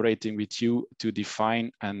collaborating with you to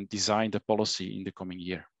define and design the policy in the coming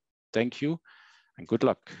year. Thank you and good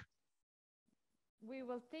luck. We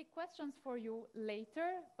will take questions for you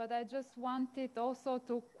later, but I just wanted also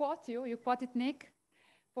to quote you. You quoted Nick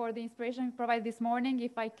for the inspiration you provided this morning.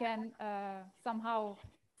 If I can somehow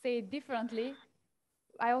say it differently,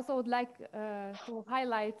 I also would like to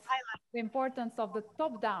highlight the importance of the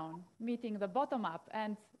top-down meeting the bottom-up.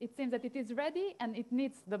 And it seems that it is ready and it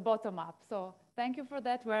needs the bottom-up. So thank you for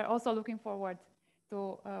that. We're also looking forward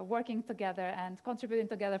to working together and contributing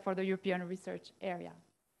together for the European research area.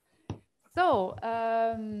 So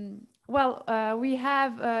Well, we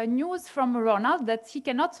have news from Ronald that he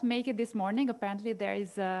cannot make it this morning. Apparently, there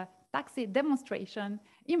is a taxi demonstration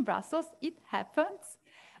in Brussels. It happens.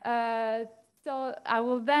 So I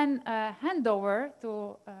will then hand over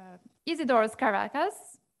to Isidoros Karatzas.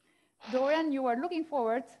 Dorian, you are looking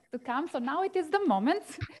forward to come. So now it is the moment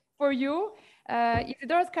for you.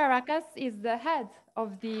 Isidoros Karatzas is the head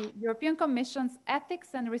of the European Commission's Ethics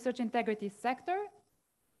and Research Integrity sector.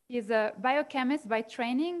 He is a biochemist by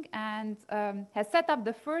training and has set up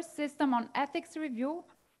the first system on ethics review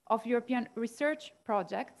of European research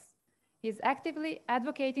projects. He is actively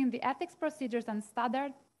advocating the ethics procedures and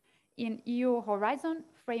standards in EU Horizon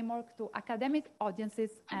framework to academic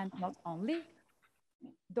audiences and not only.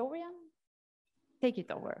 Dorian, take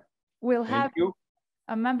it over. We'll have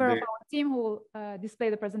a member of our team who will display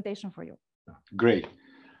the presentation for you. Great.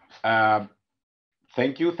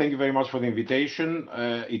 Thank you. Thank you very much for the invitation.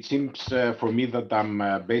 It seems for me that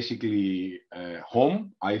I'm basically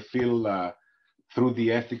home. I feel through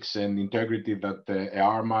the ethics and integrity that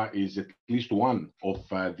EARMA is at least one of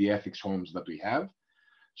the ethics homes that we have.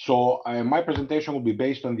 So my presentation will be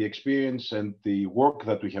based on the experience and the work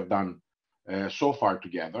that we have done so far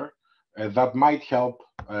together that might help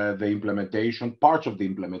the implementation, parts of the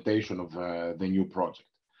implementation of the new project.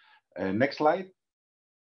 Next slide.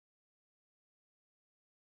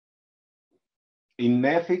 In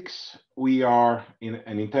ethics, we are in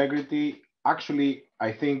an integrity. Actually,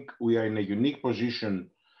 I think we are in a unique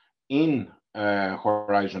position in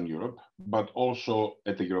Horizon Europe, but also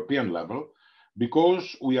at the European level,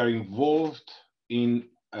 because we are involved in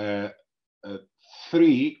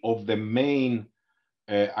three of the main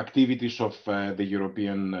activities of the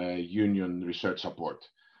European Union research support.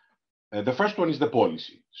 The first one is the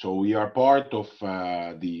policy. So we are part of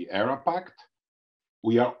the ERA Pact.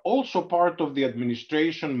 We are also part of the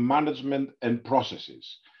administration, management, and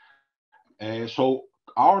processes. So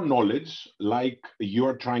our knowledge, like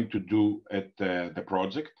you're trying to do at the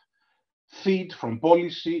project, feed from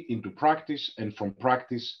policy into practice and from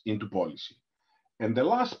practice into policy. And the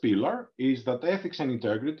last pillar is that ethics and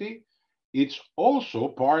integrity, it's also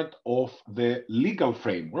part of the legal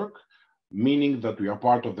framework, meaning that we are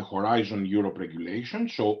part of the Horizon Europe regulation.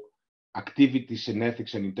 So activities in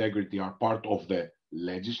ethics and integrity are part of the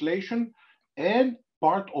legislation and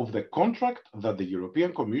part of the contract that the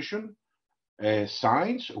European Commission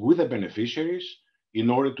signs with the beneficiaries in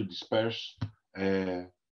order to disperse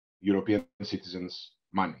European citizens'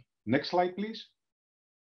 money. Next slide, please.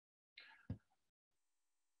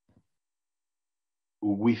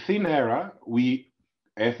 Within ERA,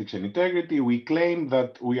 ethics and integrity, we claim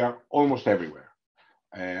that we are almost everywhere.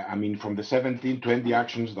 I mean, from the 17, 20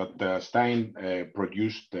 actions that Stijn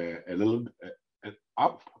produced a little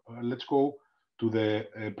up. Let's go to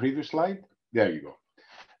the previous slide. There you go.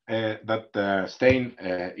 That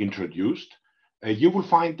Stijn introduced. You will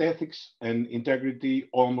find ethics and integrity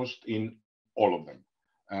almost in all of them.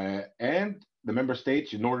 And the member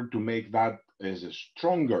states, in order to make that as a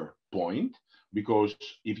stronger point, because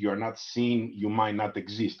if you are not seen, you might not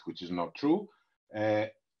exist, which is not true,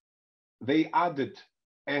 they added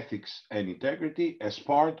ethics and integrity as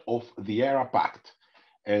part of the ERA Pact.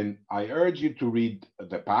 And I urge you to read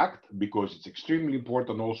the pact because it's extremely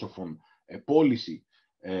important also from a policy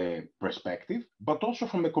perspective, but also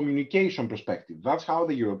from a communication perspective. That's how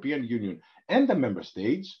the European Union and the member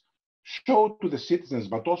states show to the citizens,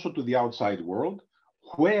 but also to the outside world,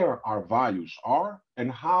 where our values are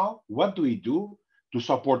and what do we do to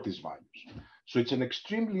support these values. So it's an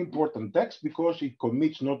extremely important text because it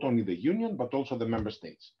commits not only the Union, but also the member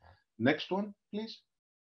states. Next one, please.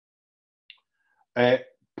 And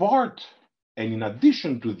in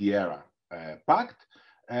addition to the ERA Pact,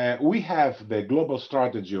 we have the Global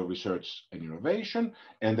Strategy of Research and Innovation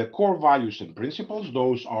and the core values and principles.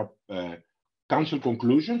 Those are Council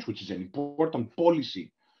conclusions, which is an important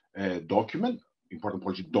policy document, important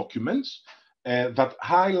policy documents that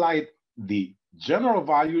highlight the general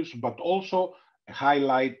values, but also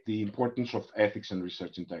highlight the importance of ethics and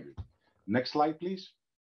research integrity. Next slide, please.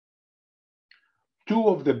 Two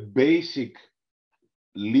of the basic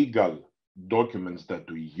legal documents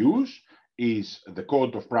that we use is the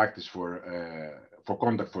Code of Practice for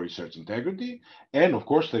Conduct for Research Integrity, and of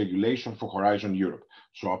course the regulation for Horizon Europe.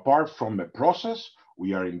 So apart from the process,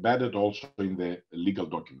 we are embedded also in the legal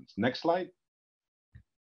documents. Next slide.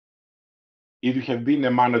 If you have been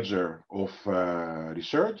a manager of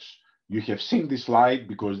research, you have seen this slide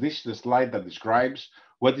because this is the slide that describes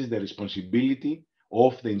what is the responsibility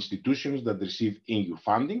of the institutions that receive EU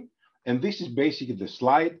funding. And this is basically the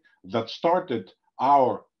slide that started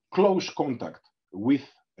our close contact with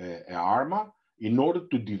EARMA in order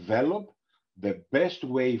to develop the best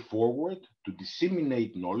way forward to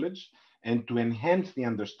disseminate knowledge and to enhance the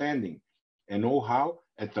understanding and know-how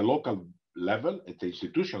at the local level, at the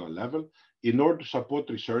institutional level, in order to support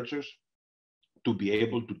researchers to be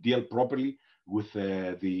able to deal properly with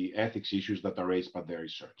the ethics issues that are raised by their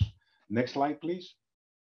research. Next slide, please.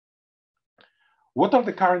 What are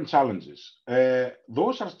the current challenges?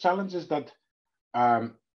 Those are challenges that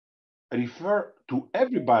refer to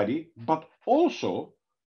everybody, but also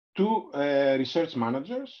to research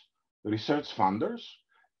managers, research funders,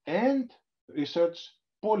 and research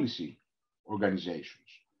policy organizations.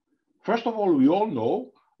 First of all, we all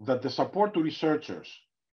know that the support to researchers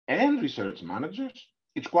and research managers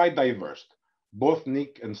is quite diverse. Both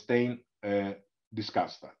Nick and Stijn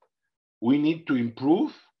discussed that. We need to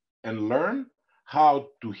improve and learn how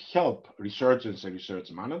to help researchers and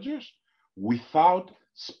research managers without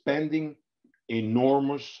spending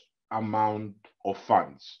enormous amount of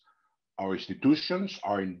funds. Our institutions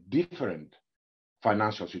are in different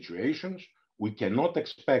financial situations. We cannot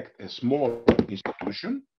expect a small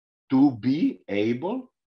institution to be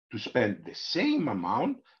able to spend the same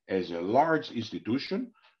amount as a large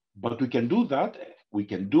institution, but we can do that. We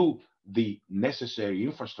can do the necessary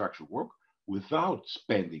infrastructure work without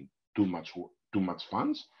spending too much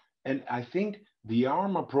funds. And I think the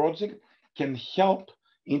EARMA project can help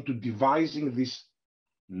into devising this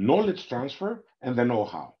knowledge transfer and the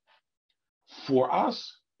know-how. For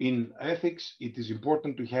us in ethics, it is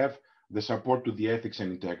important to have the support to the ethics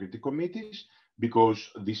and integrity committees, because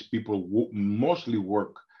these people mostly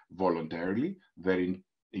work voluntarily. They're an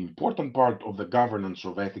important part of the governance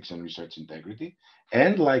of ethics and research integrity,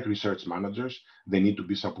 and like research managers, they need to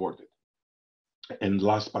be supported. And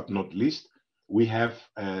last but not least, we have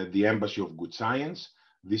the Embassy of Good Science.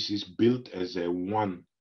 This is built as a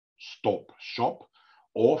one-stop shop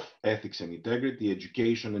of ethics and integrity,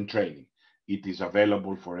 education and training. It is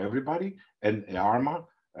available for everybody, and EARMA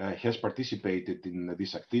has participated in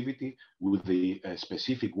this activity with the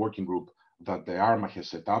specific working group that the EARMA has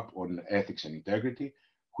set up on ethics and integrity,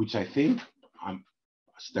 which I think, I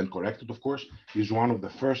stand corrected of course, is one of the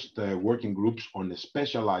first working groups on a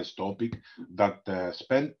specialized topic that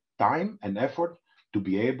spent time and effort to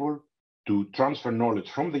be able to transfer knowledge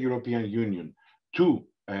from the European Union to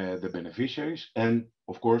the beneficiaries, and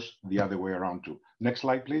of course the other way around too. Next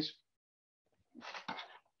slide, please.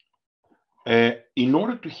 In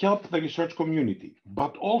order to help the research community,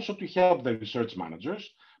 but also to help the research managers,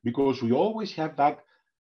 because we always have that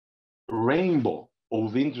rainbow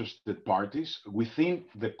of interested parties within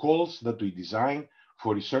the calls that we design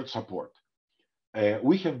for research support.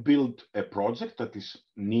 We have built a project that is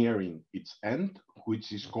nearing its end,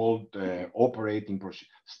 which is called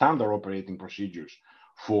Standard Operating Procedures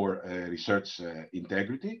for Research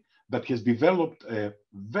Integrity, that has developed a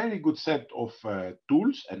very good set of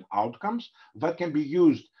tools and outcomes that can be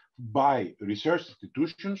used by research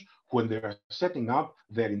institutions when they are setting up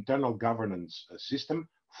their internal governance system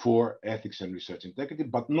for ethics and research integrity,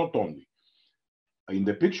 but not only. In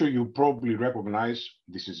the picture, you probably recognize,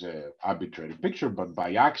 this is an arbitrary picture, but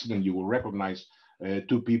by accident, you will recognize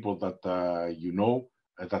two people that you know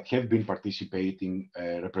that have been participating,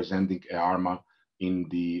 representing EARMA in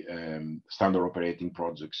the Standard Operating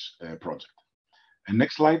Projects project. And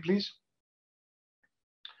next slide, please.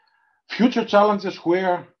 Future challenges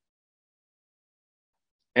where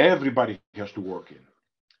everybody has to work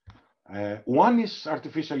in. One is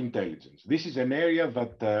artificial intelligence. This is an area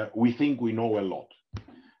that we think we know a lot.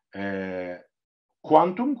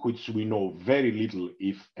 Quantum, which we know very little,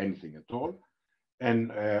 if anything at all,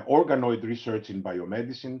 and organoid research in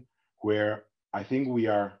biomedicine, where I think we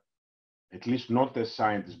are, at least not as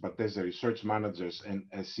scientists, but as research managers and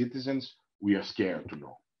as citizens, we are scared to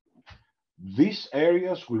know. These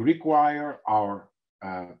areas will require our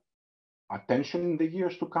attention in the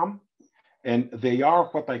years to come, and they are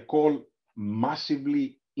what I call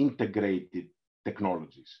massively integrated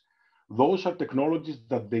technologies. Those are technologies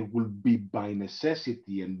that they will be by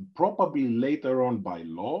necessity and probably later on by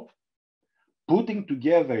law, putting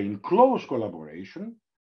together in close collaboration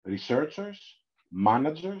researchers,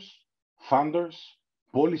 managers, funders,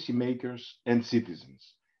 policymakers, and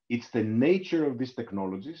citizens. It's the nature of these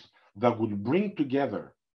technologies that will bring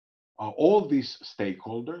together all these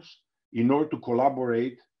stakeholders in order to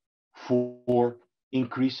collaborate for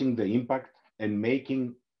increasing the impact and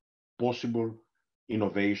making possible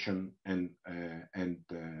innovation and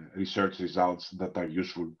research results that are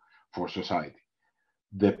useful for society.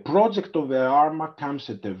 The project of the EARMA comes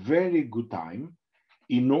at a very good time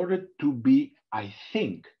in order to be, I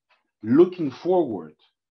think, looking forward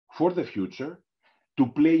for the future to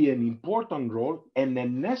play an important role and a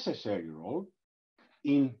necessary role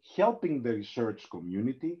in helping the research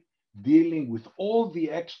community dealing with all the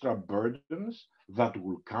extra burdens that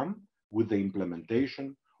will come with the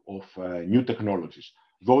implementation of new technologies.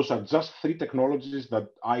 Those are just 3 technologies that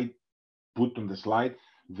I put on the slide.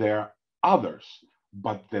 There are others,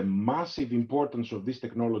 but the massive importance of this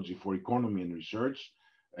technology for economy and research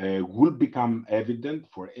will become evident.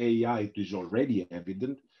 For AI, it is already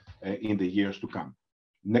evident in the years to come.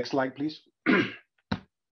 Next slide, please.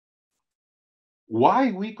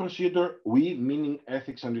 Why we consider, we meaning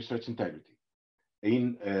ethics and research integrity,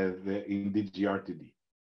 in DGRTD.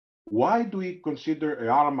 Why do we consider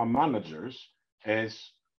EARMA managers as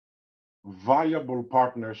valuable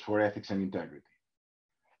partners for ethics and integrity?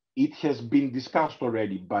 It has been discussed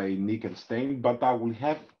already by Nick and Stijn, but I will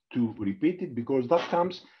have to repeat it because that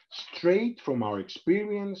comes straight from our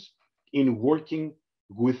experience in working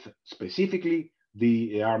with specifically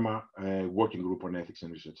the EARMA working group on ethics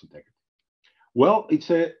and research integrity. Well, it's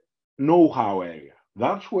a know-how area.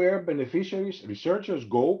 That's where beneficiaries, researchers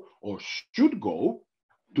go or should go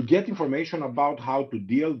to get information about how to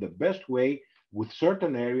deal the best way with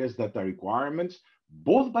certain areas that are requirements,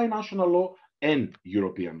 both by national law and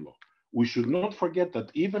European law. We should not forget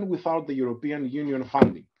that even without the European Union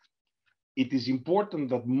funding, it is important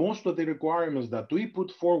that most of the requirements that we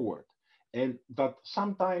put forward and that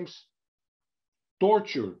sometimes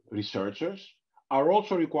torture researchers are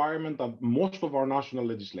also requirements of most of our national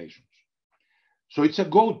legislations. So it's a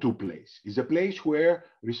go-to place. It's a place where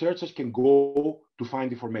researchers can go to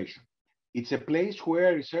find information. It's a place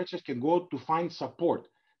where researchers can go to find support,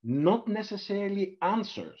 not necessarily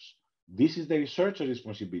answers. This is the researcher's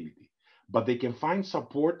responsibility, but they can find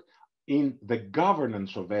support in the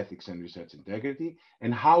governance of ethics and research integrity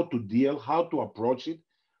and how to deal, how to approach it,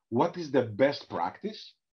 what is the best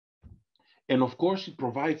practice. And of course, it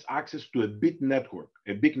provides access to a big network,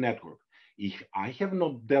 If I have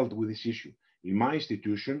not dealt with this issue in my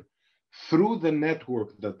institution, through the network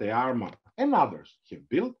that the EARMA and others have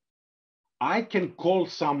built, I can call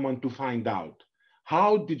someone to find out,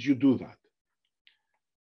 how did you do that?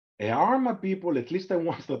 EARMA people, at least the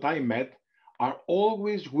ones that I met, are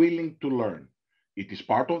always willing to learn. It is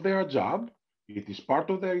part of their job, it is part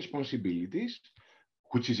of their responsibilities,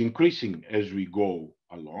 which is increasing as we go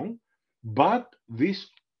along. But this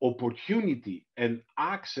opportunity and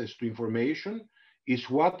access to information is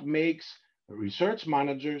what makes research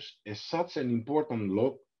managers as such an important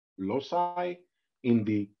loci in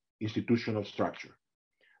the institutional structure.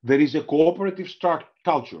 There is a cooperative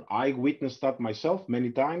culture. I witnessed that myself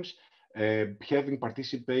many times, having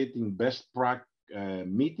participated in best practice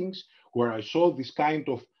meetings where I saw this kind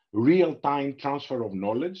of real-time transfer of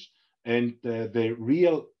knowledge and the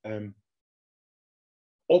real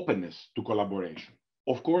openness to collaboration.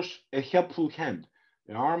 Of course, a helpful hand.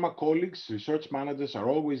 The EARMA colleagues, research managers are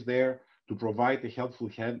always there to provide a helpful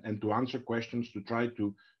hand and to answer questions, to try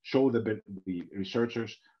to show the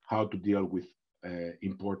researchers how to deal with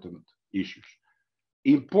important issues.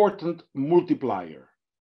 Important multiplier.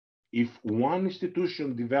 If one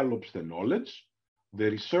institution develops the knowledge, the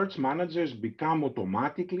research managers become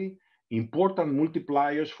automatically important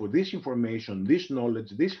multipliers for this information, this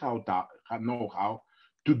knowledge, this know-how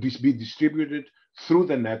to be distributed through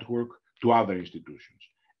the network to other institutions.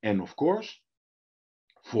 And of course,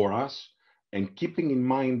 for us, and keeping in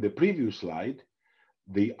mind the previous slide,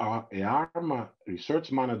 the EARMA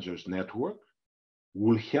Research Managers Network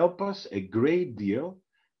will help us a great deal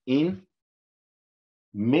in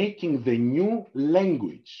making the new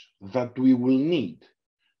language that we will need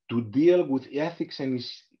to deal with ethics and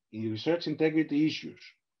research integrity issues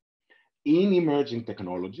in emerging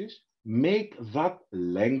technologies, make that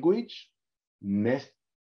language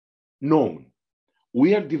known.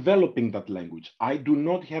 We are developing that language. I do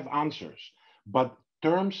not have answers, but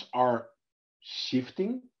terms are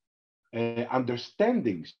shifting,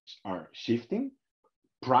 understandings are shifting.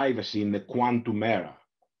 Privacy in the quantum era,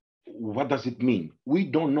 what does it mean? We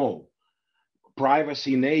don't know.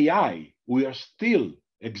 Privacy in AI, we are still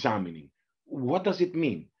examining. What does it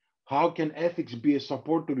mean? How can ethics be a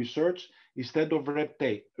support to research instead of red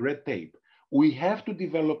tape? We have to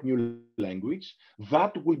develop new language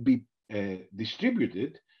that will be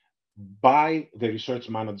distributed by the research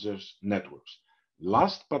managers networks.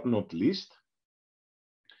 Last but not least,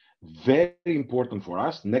 very important for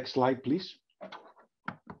us, next slide, please.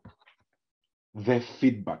 The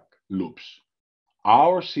feedback loops.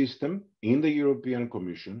 Our system in the European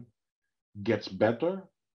Commission gets better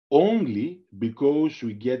only because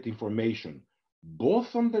we get information both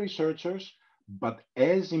from the researchers, but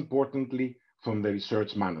as importantly, from the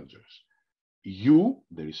research managers. you,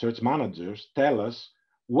 the research managers, tell us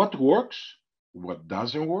what works, what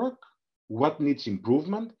doesn't work, what needs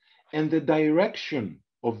improvement, and the direction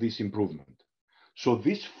of this improvement. So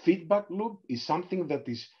this feedback loop is something that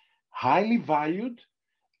is highly valued,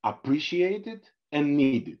 appreciated, and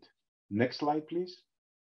needed. Next slide, please.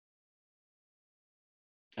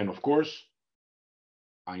 And of course,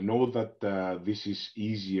 I know that this is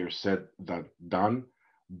easier said than done,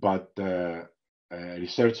 but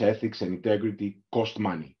research ethics and integrity cost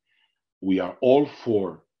money. We are all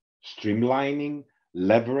for streamlining,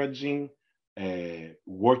 leveraging,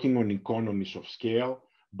 working on economies of scale,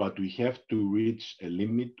 but we have to reach a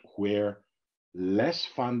limit where less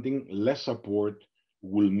funding, less support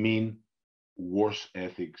will mean worse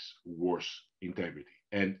ethics, worse integrity.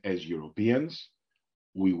 And as Europeans,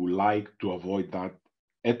 we would like to avoid that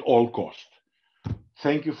at all costs.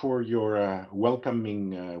 Thank you for your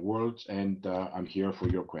welcoming words, and I'm here for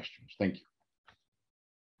your questions. Thank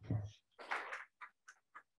you.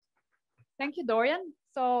 Thank you, Dorian.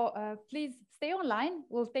 So please stay online.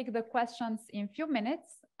 We'll take the questions in a few minutes.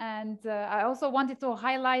 And I also wanted to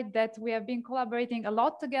highlight that we have been collaborating a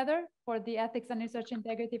lot together for the ethics and research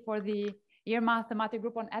integrity for the EARMA thematic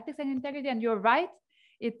group on ethics and integrity. And you're right,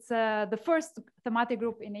 it's the first thematic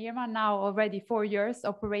group in EARMA, now already 4 years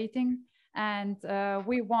operating. And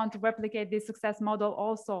we want to replicate this success model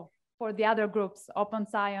also for the other groups, Open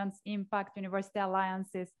Science, Impact, University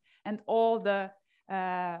Alliances, and all the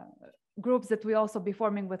groups that we also be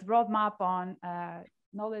forming with roadmap on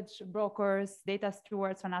knowledge brokers, data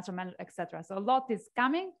stewards, financial managers, etc. So a lot is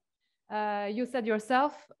coming. You said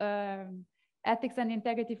yourself, ethics and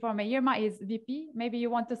integrity for EARMA is VP. Maybe you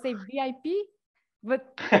want to say VIP,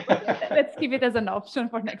 but let's keep it as an option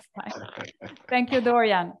for next time. Thank you,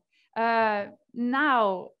 Dorian.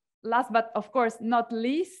 Now, last but of course not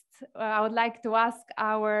least, I would like to ask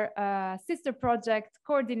our sister project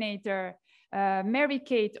coordinator,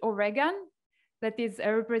 Mary-Kate O'Regan, that is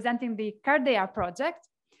representing the CARDEA project.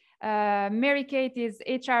 Mary-Kate is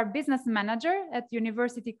HR business manager at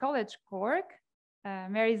University College Cork.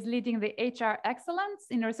 Mary is leading the HR Excellence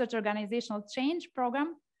in Research Organizational Change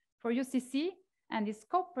program for UCC and is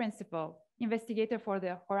co-principal investigator for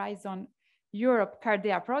the Horizon Europe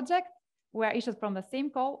CARDEA project. We are issued from the same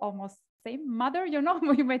call, almost same mother, you know,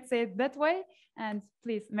 you might say it that way. And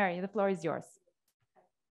please, Mary, the floor is yours.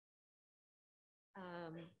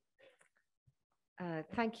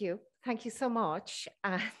 Thank you. Thank you so much.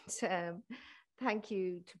 And thank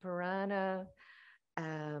you to Borana,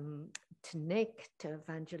 to Nick, to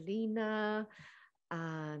Evelina,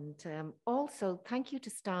 and also thank you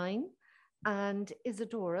to Stijn and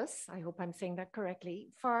Isidoros, I hope I'm saying that correctly,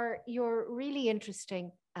 for your really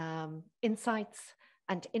interesting insights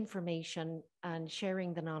and information and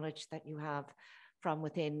sharing the knowledge that you have from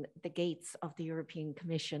within the gates of the European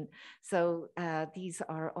Commission. So these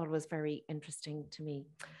are always very interesting to me.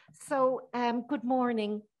 So good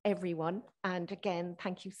morning, everyone. And again,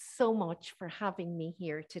 thank you so much for having me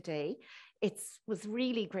here today. It was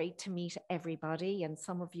really great to meet everybody, and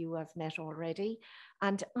some of you I've met already.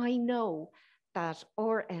 And I know that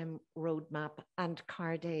RM Roadmap and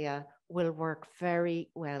CARDEA will work very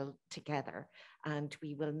well together. And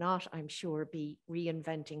we will not, I'm sure, be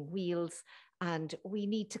reinventing wheels. And we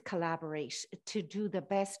need to collaborate to do the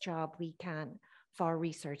best job we can for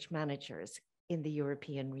research managers in the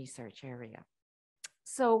European research area.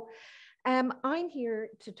 So I'm here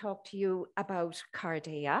to talk to you about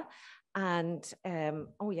CARDEA. And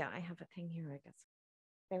oh yeah, I have a thing here, I guess.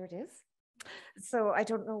 There it is. So I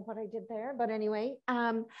don't know what I did there, but anyway,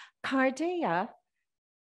 CARDEA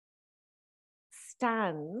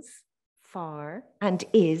stands for and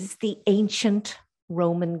is the ancient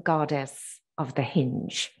Roman goddess of the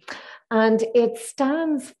hinge. And it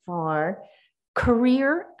stands for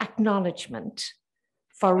career acknowledgement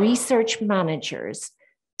for research managers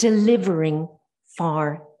delivering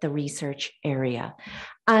for the research area.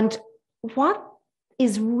 And what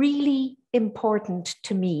is really important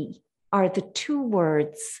to me are the two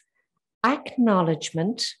words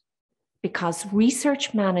acknowledgement, because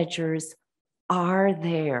research managers are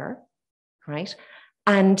there, right?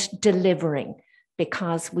 And delivering,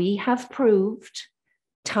 because we have proved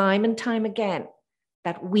time and time again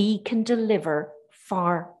that we can deliver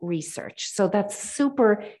for research. So that's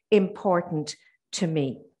super important to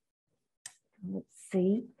me. Let's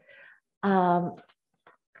see.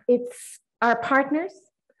 It's our partners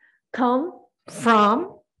come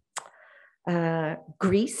from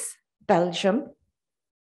Greece, Belgium,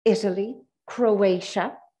 Italy,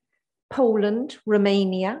 Croatia, Poland,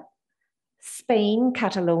 Romania, Spain,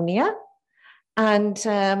 Catalonia. And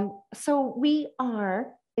so we are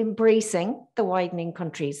embracing the widening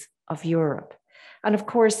countries of Europe. And of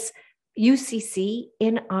course, UCC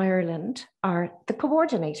in Ireland are the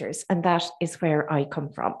coordinators, and that is where I come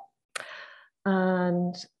from.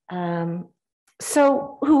 And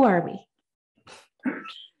so who are we?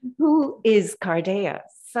 Who is CARDEA?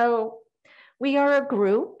 So we are a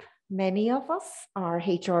group, many of us are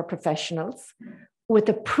HR professionals with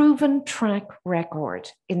a proven track record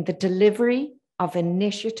in the delivery of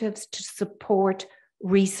initiatives to support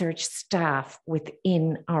research staff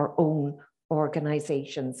within our own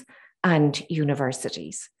organizations and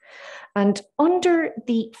universities. And under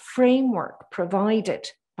the framework provided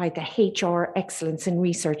by the HR Excellence in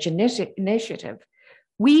Research Initiative,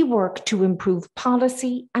 we work to improve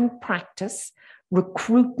policy and practice,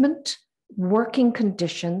 recruitment, working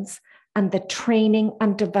conditions, and the training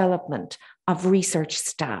and development of research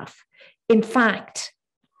staff. In fact,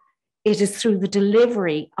 it is through the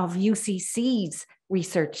delivery of UCC's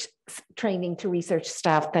research training to research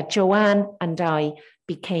staff that Joanne and I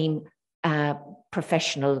became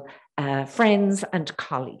professional friends and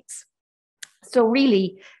colleagues. So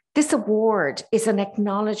really, this award is an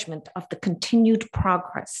acknowledgement of the continued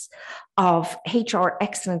progress of HR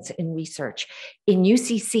excellence in research in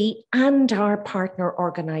UCC and our partner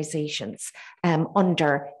organizations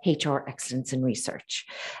under HR excellence in research.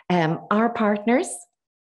 Our partners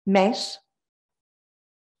met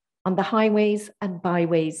on the highways and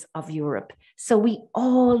byways of Europe. So we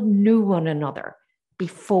all knew one another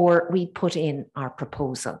before we put in our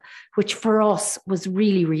proposal, which for us was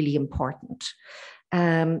really, really important.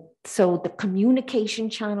 So the communication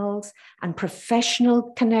channels and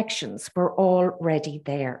professional connections were already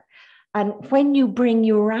there. And when you bring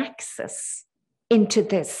your access into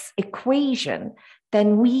this equation,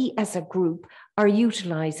 then we as a group are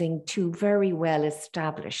utilizing two very well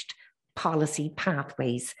established policy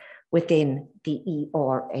pathways within the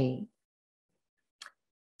ERA.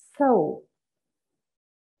 So,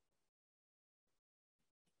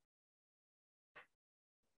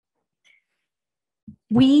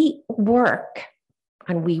 we work,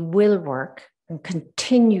 and we will work and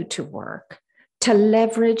continue to work to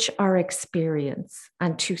leverage our experience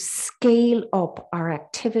and to scale up our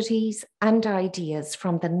activities and ideas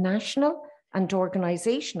from the national and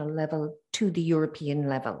organizational level to the European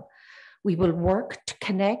level. We will work to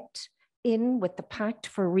connect in with the Pact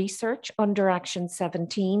for Research under Action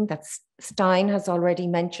 17 that Stijn has already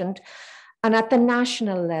mentioned, and at the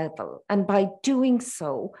national level. And by doing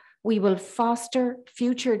so, we will foster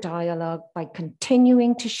future dialogue by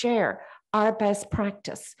continuing to share our best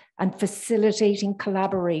practice and facilitating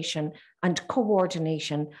collaboration and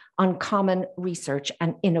coordination on common research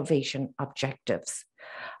and innovation objectives.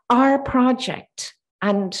 Our project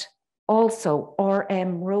and also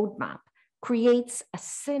RM roadmap creates a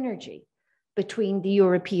synergy between the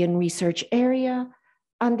European research area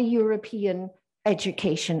and the European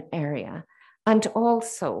education area, and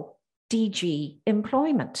also DG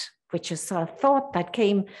employment, which is a thought that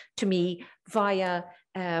came to me via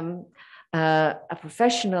a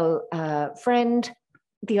professional friend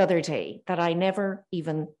the other day that I never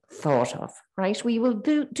even thought of, right? We will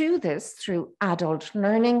do this through adult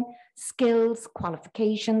learning, skills,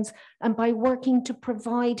 qualifications, and by working to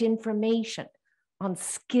provide information on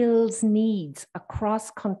skills needs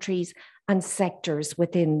across countries and sectors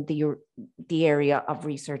within the area of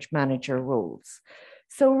research manager roles.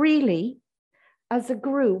 So really, as a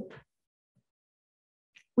group,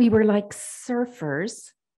 we were like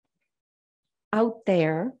surfers out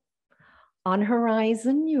there on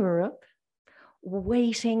Horizon Europe,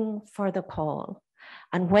 waiting for the call.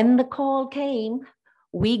 And when the call came,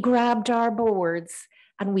 we grabbed our boards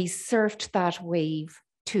and we surfed that wave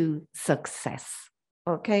to success,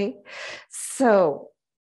 okay? So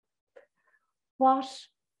what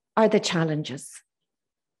are the challenges?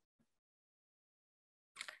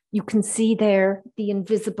 You can see there the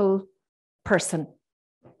invisible person,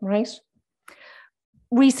 right?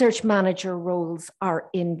 Research manager roles are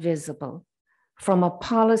invisible from a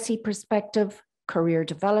policy perspective, career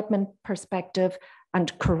development perspective,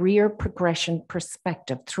 and career progression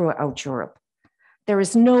perspective throughout Europe. There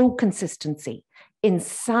is no consistency in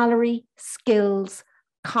salary, skills,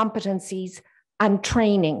 competencies, and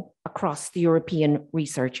training across the European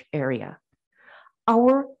research area.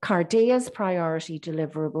 Our CARDEA's priority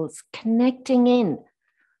deliverables connecting in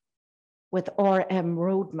with RM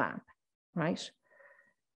roadmap, right?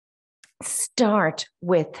 Start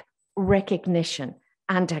with recognition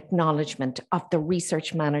and acknowledgement of the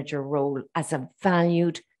research manager role as a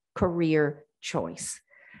valued career choice.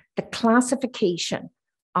 The classification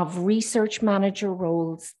of research manager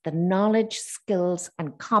roles, the knowledge, skills,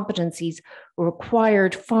 and competencies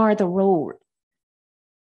required for the role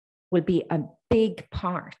will be a big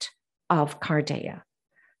part of CARDEA,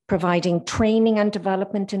 providing training and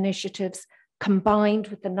development initiatives combined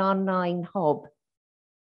with an online hub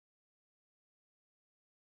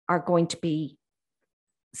are going to be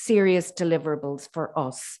serious deliverables for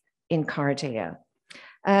us in CARDEA.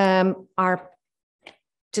 Our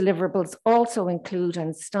deliverables also include,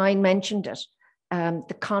 and Stijn mentioned it,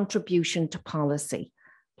 the contribution to policy,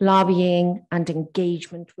 lobbying and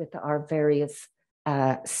engagement with our various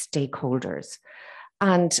stakeholders.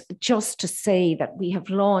 And just to say that we have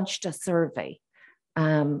launched a survey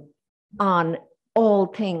on all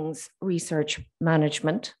things research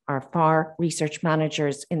management, or for research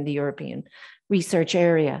managers in the European research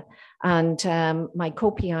area. And my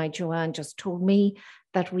co-PI, Joanne, just told me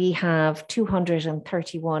that we have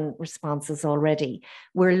 231 responses already.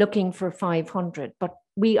 We're looking for 500, but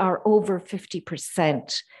we are over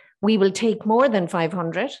 50%. We will take more than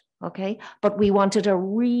 500, okay? But we wanted a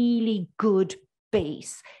really good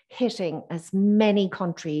base, hitting as many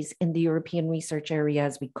countries in the European research area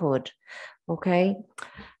as we could, okay?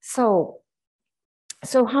 So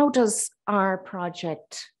how does our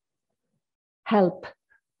project help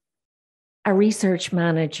a research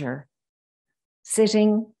manager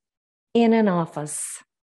sitting in an office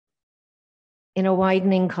in a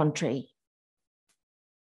widening country?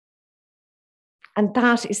 And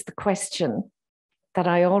that is the question that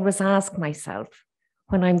I always ask myself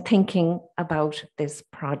when I'm thinking about this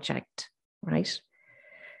project, right?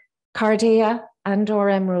 CARDEA and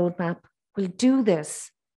RM Roadmap will do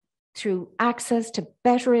this through access to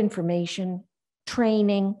better information,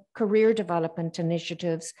 training, career development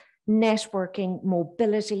initiatives, networking,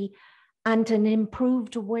 mobility, and an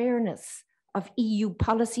improved awareness of EU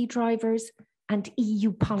policy drivers and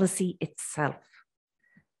EU policy itself.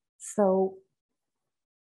 So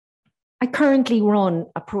I currently run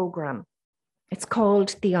a program. It's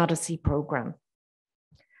called the Odyssey Program.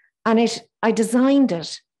 And I designed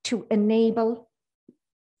it to enable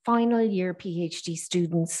final year PhD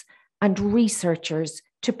students and researchers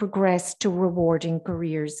to progress to rewarding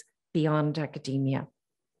careers beyond academia.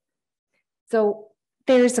 So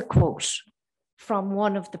there's a quote from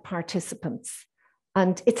one of the participants,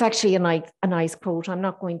 and it's actually a nice quote. I'm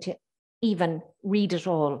not going to even read it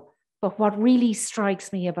all, but what really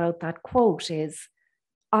strikes me about that quote is,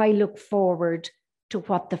 I look forward to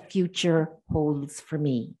what the future holds for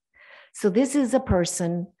me. So this is a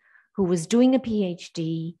person who was doing a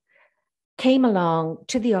PhD, came along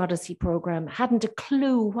to the Odyssey program, hadn't a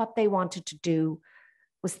clue what they wanted to do,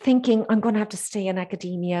 was thinking, I'm going to have to stay in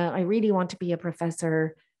academia. I really want to be a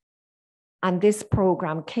professor. And this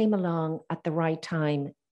program came along at the right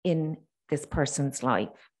time in this person's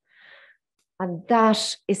life. And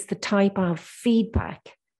that is the type of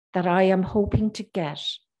feedback that I am hoping to get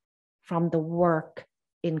from the work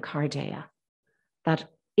in CARDEA. That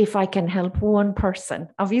if I can help one person,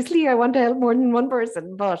 obviously I want to help more than one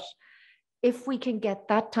person, but if we can get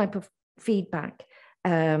that type of feedback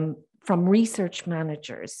from research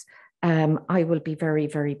managers, I will be very,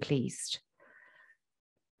 very pleased.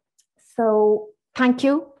 So thank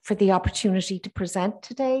you for the opportunity to present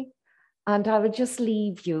today. And I will just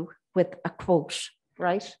leave you with a quote,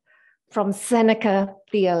 right? From Seneca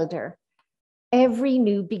the Elder. Every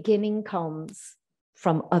new beginning comes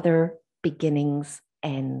from other beginnings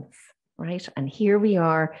ends, right? And here we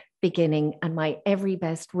are beginning, and my every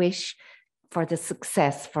best wish for the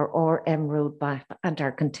success for RM Roadmap and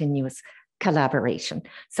our continuous collaboration.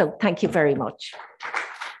 So thank you very much.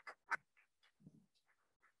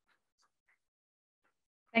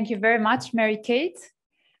 Thank you very much, Mary-Kate.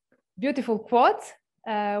 Beautiful quote.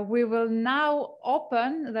 We will now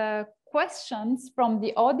open the questions from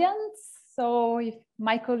the audience. So if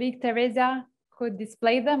my colleague Teresa could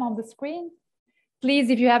display them on the screen. Please,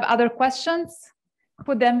 if you have other questions,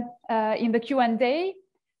 put them in the Q&A.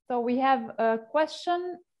 So we have a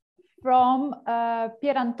question from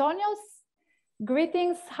Pier Antonios.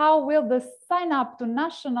 Greetings, how will the sign up to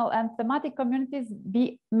national and thematic communities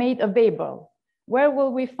be made available? Where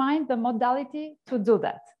will we find the modality to do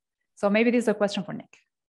that? So maybe this is a question for Nick.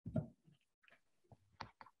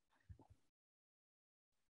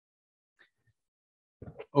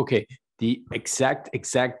 Okay, the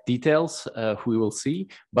exact details we will see,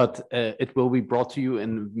 but it will be brought to you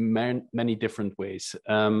in many different ways.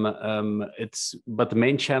 But the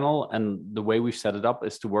main channel and the way we've set it up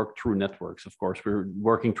is to work through networks. Of course, we're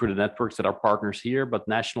working through the networks that are partners here, but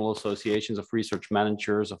national associations of research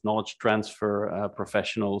managers, of knowledge transfer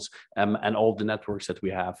professionals, and all the networks that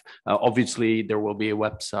we have. Obviously, there will be a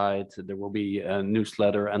website, there will be a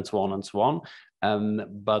newsletter, and so on and so on.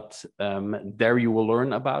 But there you will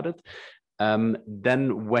learn about it.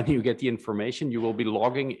 Then when you get the information, you will be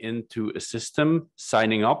logging into a system,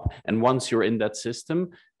 signing up. And once you're in that system,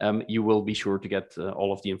 you will be sure to get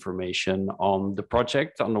all of the information on the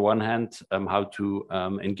project. On the one hand, how to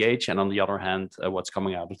engage, and on the other hand, what's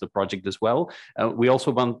coming out of the project as well. We also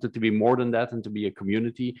want it to be more than that and to be a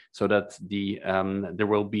community, so that there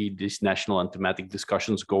will be these national and thematic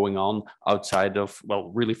discussions going on outside of, well,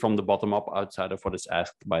 really from the bottom up, outside of what is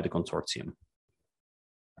asked by the consortium.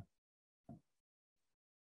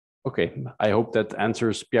 Okay, I hope that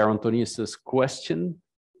answers Pierre Antonius's question.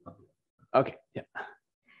 Okay, yeah.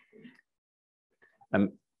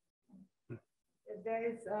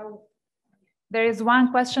 There is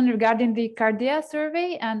one question regarding the CARDEA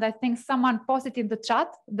survey, and I think someone posted in the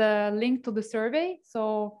chat the link to the survey.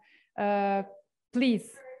 So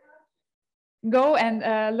please go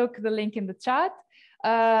and look the link in the chat.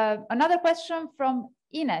 Another question from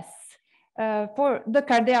Ines. For the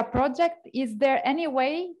CARDEA project, is there any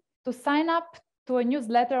way to sign up to a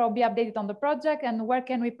newsletter or be updated on the project, and where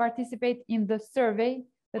can we participate in the survey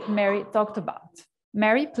that Mary talked about?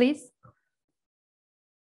 Mary, please.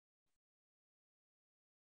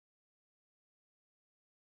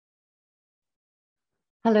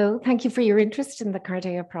 Hello, thank you for your interest in the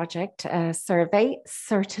CARDEA project survey.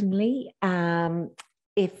 Certainly,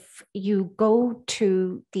 if you go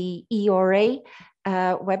to the EARMA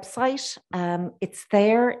website, it's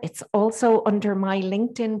there. It's also under my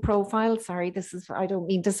LinkedIn profile. Sorry, I don't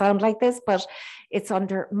mean to sound like this, but it's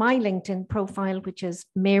under my LinkedIn profile, which is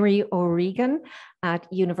Mary O'Regan at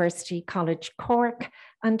University College Cork.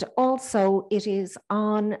 And also it is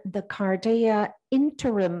on the CARDEA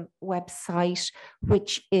interim website,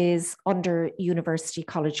 which is under University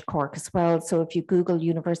College Cork as well. So if you Google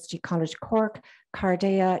University College Cork,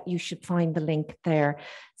 CARDEA, you should find the link there.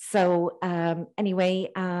 So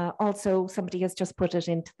anyway, also somebody has just put it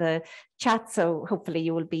into the chat, so hopefully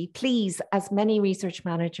you will be, please, as many research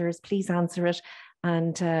managers, please answer it.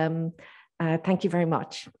 And thank you very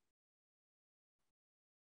much.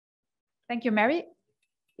 Thank you, Mary.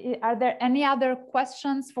 Are there any other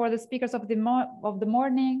questions for the speakers of the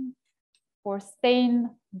morning? For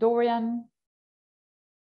Stijn, Dorian,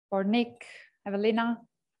 for Nick, Evelina?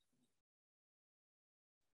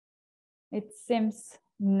 It seems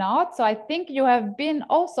not. So I think you have been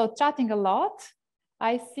also chatting a lot.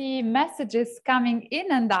 I see messages coming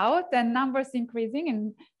in and out and numbers increasing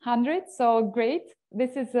in hundreds. So great.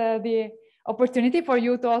 This is the opportunity for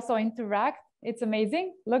you to also interact. It's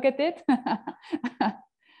amazing. Look at it.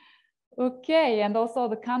 Okay, and also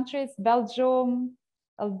the countries, Belgium,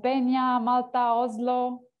 Albania, Malta,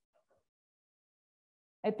 Oslo.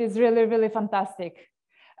 It is really, really fantastic.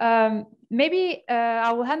 Maybe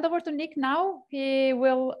I will hand over to Nick now. He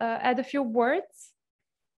will add a few words.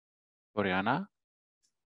 Borana?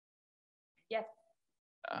 Yes.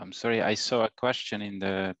 I'm sorry, I saw a question in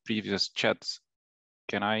the previous chat.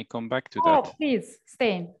 Can I come back to that? Oh, please,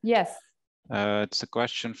 Stijn. Yes. It's a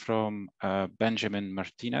question from Benjamin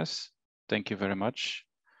Martinez. Thank you very much.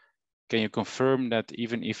 Can you confirm that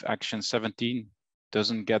even if Action 17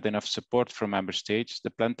 doesn't get enough support from member states,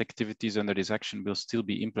 the planned activities under this action will still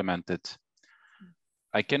be implemented?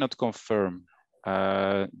 I cannot confirm.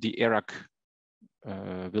 The ERAC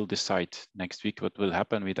will decide next week what will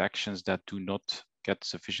happen with actions that do not get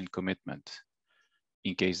sufficient commitment,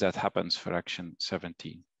 in case that happens for Action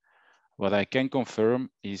 17. What I can confirm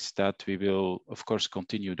is that we will, of course,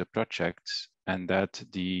 continue the projects, and that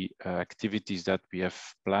the activities that we have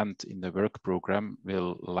planned in the work program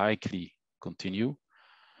will likely continue.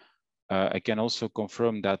 I can also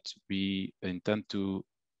confirm that we intend to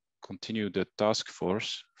continue the task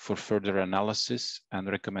force for further analysis and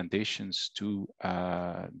recommendations to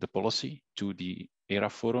the policy, to the ERA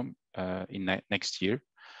forum in next year.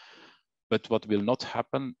 But what will not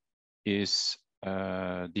happen is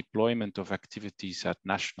deployment of activities at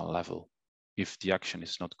national level if the action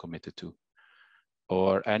is not committed to,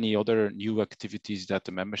 or any other new activities that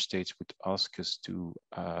the member states would ask us to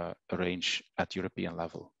arrange at European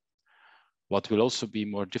level. What will also be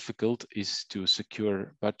more difficult is to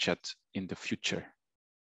secure budget in the future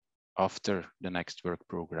after the next work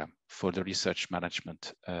program for the research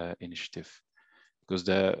management initiative, because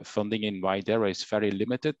the funding in Widera is very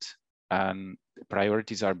limited and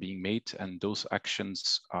priorities are being made, and those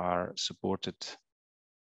actions are supported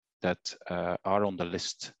that are on the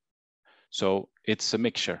list. So it's a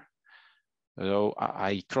mixture. So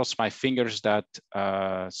I cross my fingers that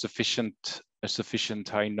a sufficient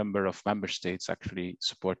high number of member states actually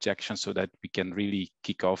support the action so that we can really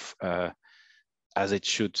kick off as it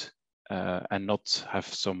should and not have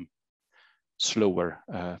some slower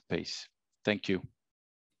pace. Thank you.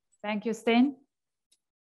 Thank you, Stijn.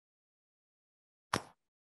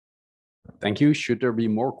 Thank you. Should there be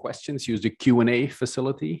more questions, use the Q&A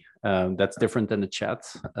facility. That's different than the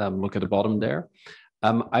chat. Look at the bottom there.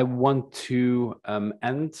 I want to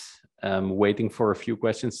end, waiting for a few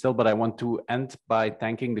questions still, but I want to end by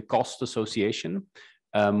thanking the COST Association.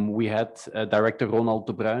 We had Director Ronald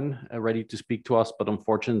de Bruin ready to speak to us, but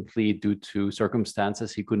unfortunately, due to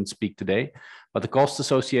circumstances, he couldn't speak today. But the COST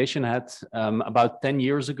Association had about 10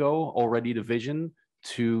 years ago already the vision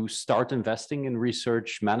to start investing in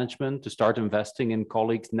research management, to start investing in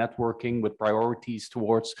colleagues networking with priorities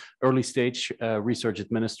towards early stage research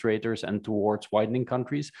administrators and towards widening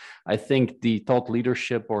countries. I think the thought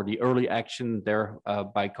leadership or the early action there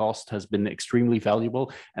by COST has been extremely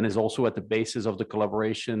valuable and is also at the basis of the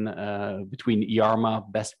collaboration between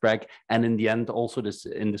EARMA, BestPrag, and in the end also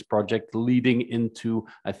in this project leading into,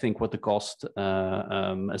 I think, what the COST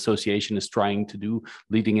Association is trying to do,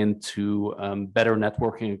 leading into better networking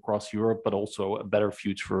across Europe, but also a better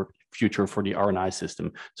future for the RNI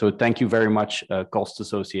system. So thank you very much, COST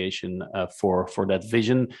Association, for that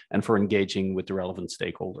vision and for engaging with the relevant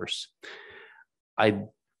stakeholders. We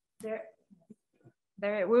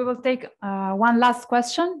will take one last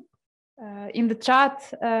question. In the chat,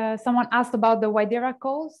 someone asked about the Widera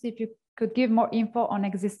calls, if you could give more info on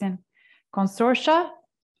existing consortia.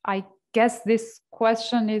 I guess this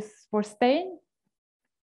question is for Stijn.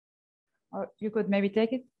 Or you could maybe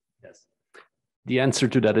take it? Yes. The answer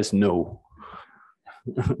to that is no.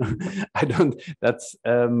 I don't, that's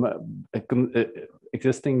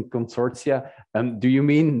existing consortia. Do you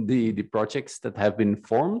mean the projects that have been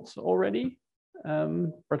formed already?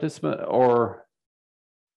 Participant or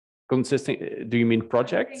consisting, do you mean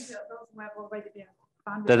projects those have already been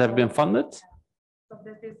funded that have been funded? So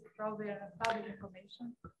that is probably public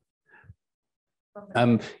information.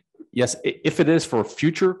 Yes, if it is for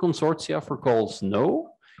future consortia for calls,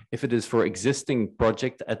 no. If it is for existing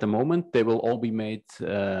project at the moment, they will all be made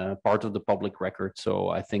part of the public record. So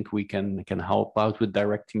I think we can help out with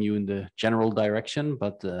directing you in the general direction,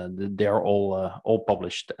 but they are all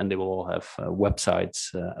published and they will all have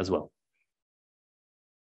websites as well.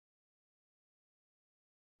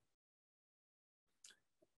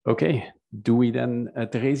 Okay, do we then,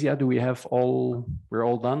 Theresia, do we have we're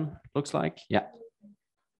all done, looks like? Yeah.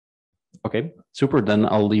 Okay, super. Then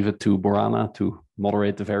I'll leave it to Borana to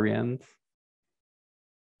moderate the very end.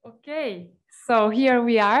 Okay, so here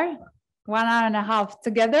we are, 1 hour and a half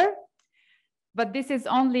together, but this is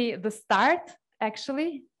only the start,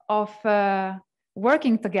 actually, of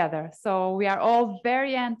working together. So we are all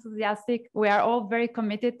very enthusiastic, we are all very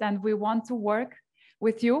committed, and we want to work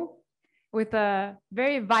with you, with a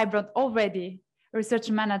very vibrant already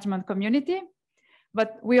research management community,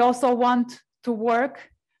 but we also want to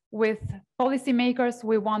work with policymakers,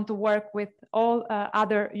 we want to work with all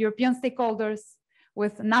other European stakeholders,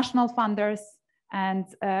 with national funders, and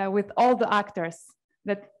with all the actors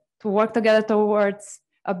that to work together towards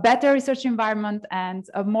a better research environment and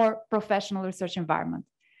a more professional research environment.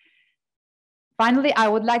 Finally, I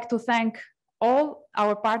would like to thank all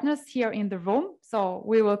our partners here in the room. So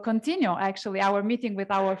we will continue actually our meeting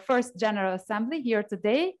with our first General Assembly here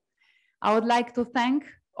today. I would like to thank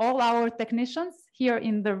all our technicians here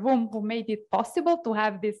in the room who made it possible to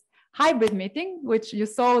have this hybrid meeting, which you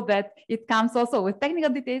saw that it comes also with technical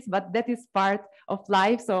details, but that is part of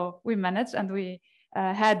life. So we managed and we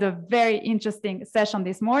had a very interesting session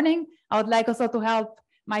this morning. I would like also to help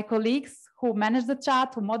my colleagues who managed the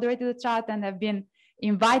chat, who moderated the chat and have been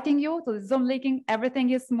inviting you to the Zoom linking.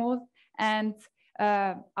 Everything is smooth. And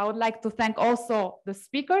I would like to thank also the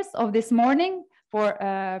speakers of this morning for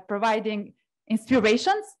providing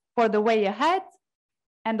inspirations for the way ahead.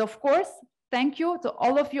 And of course, thank you to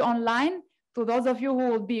all of you online, to those of you who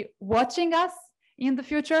will be watching us in the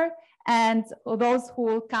future, and those who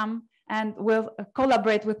will come and will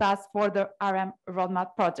collaborate with us for the RM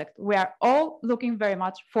Roadmap project. We are all looking very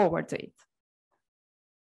much forward to it.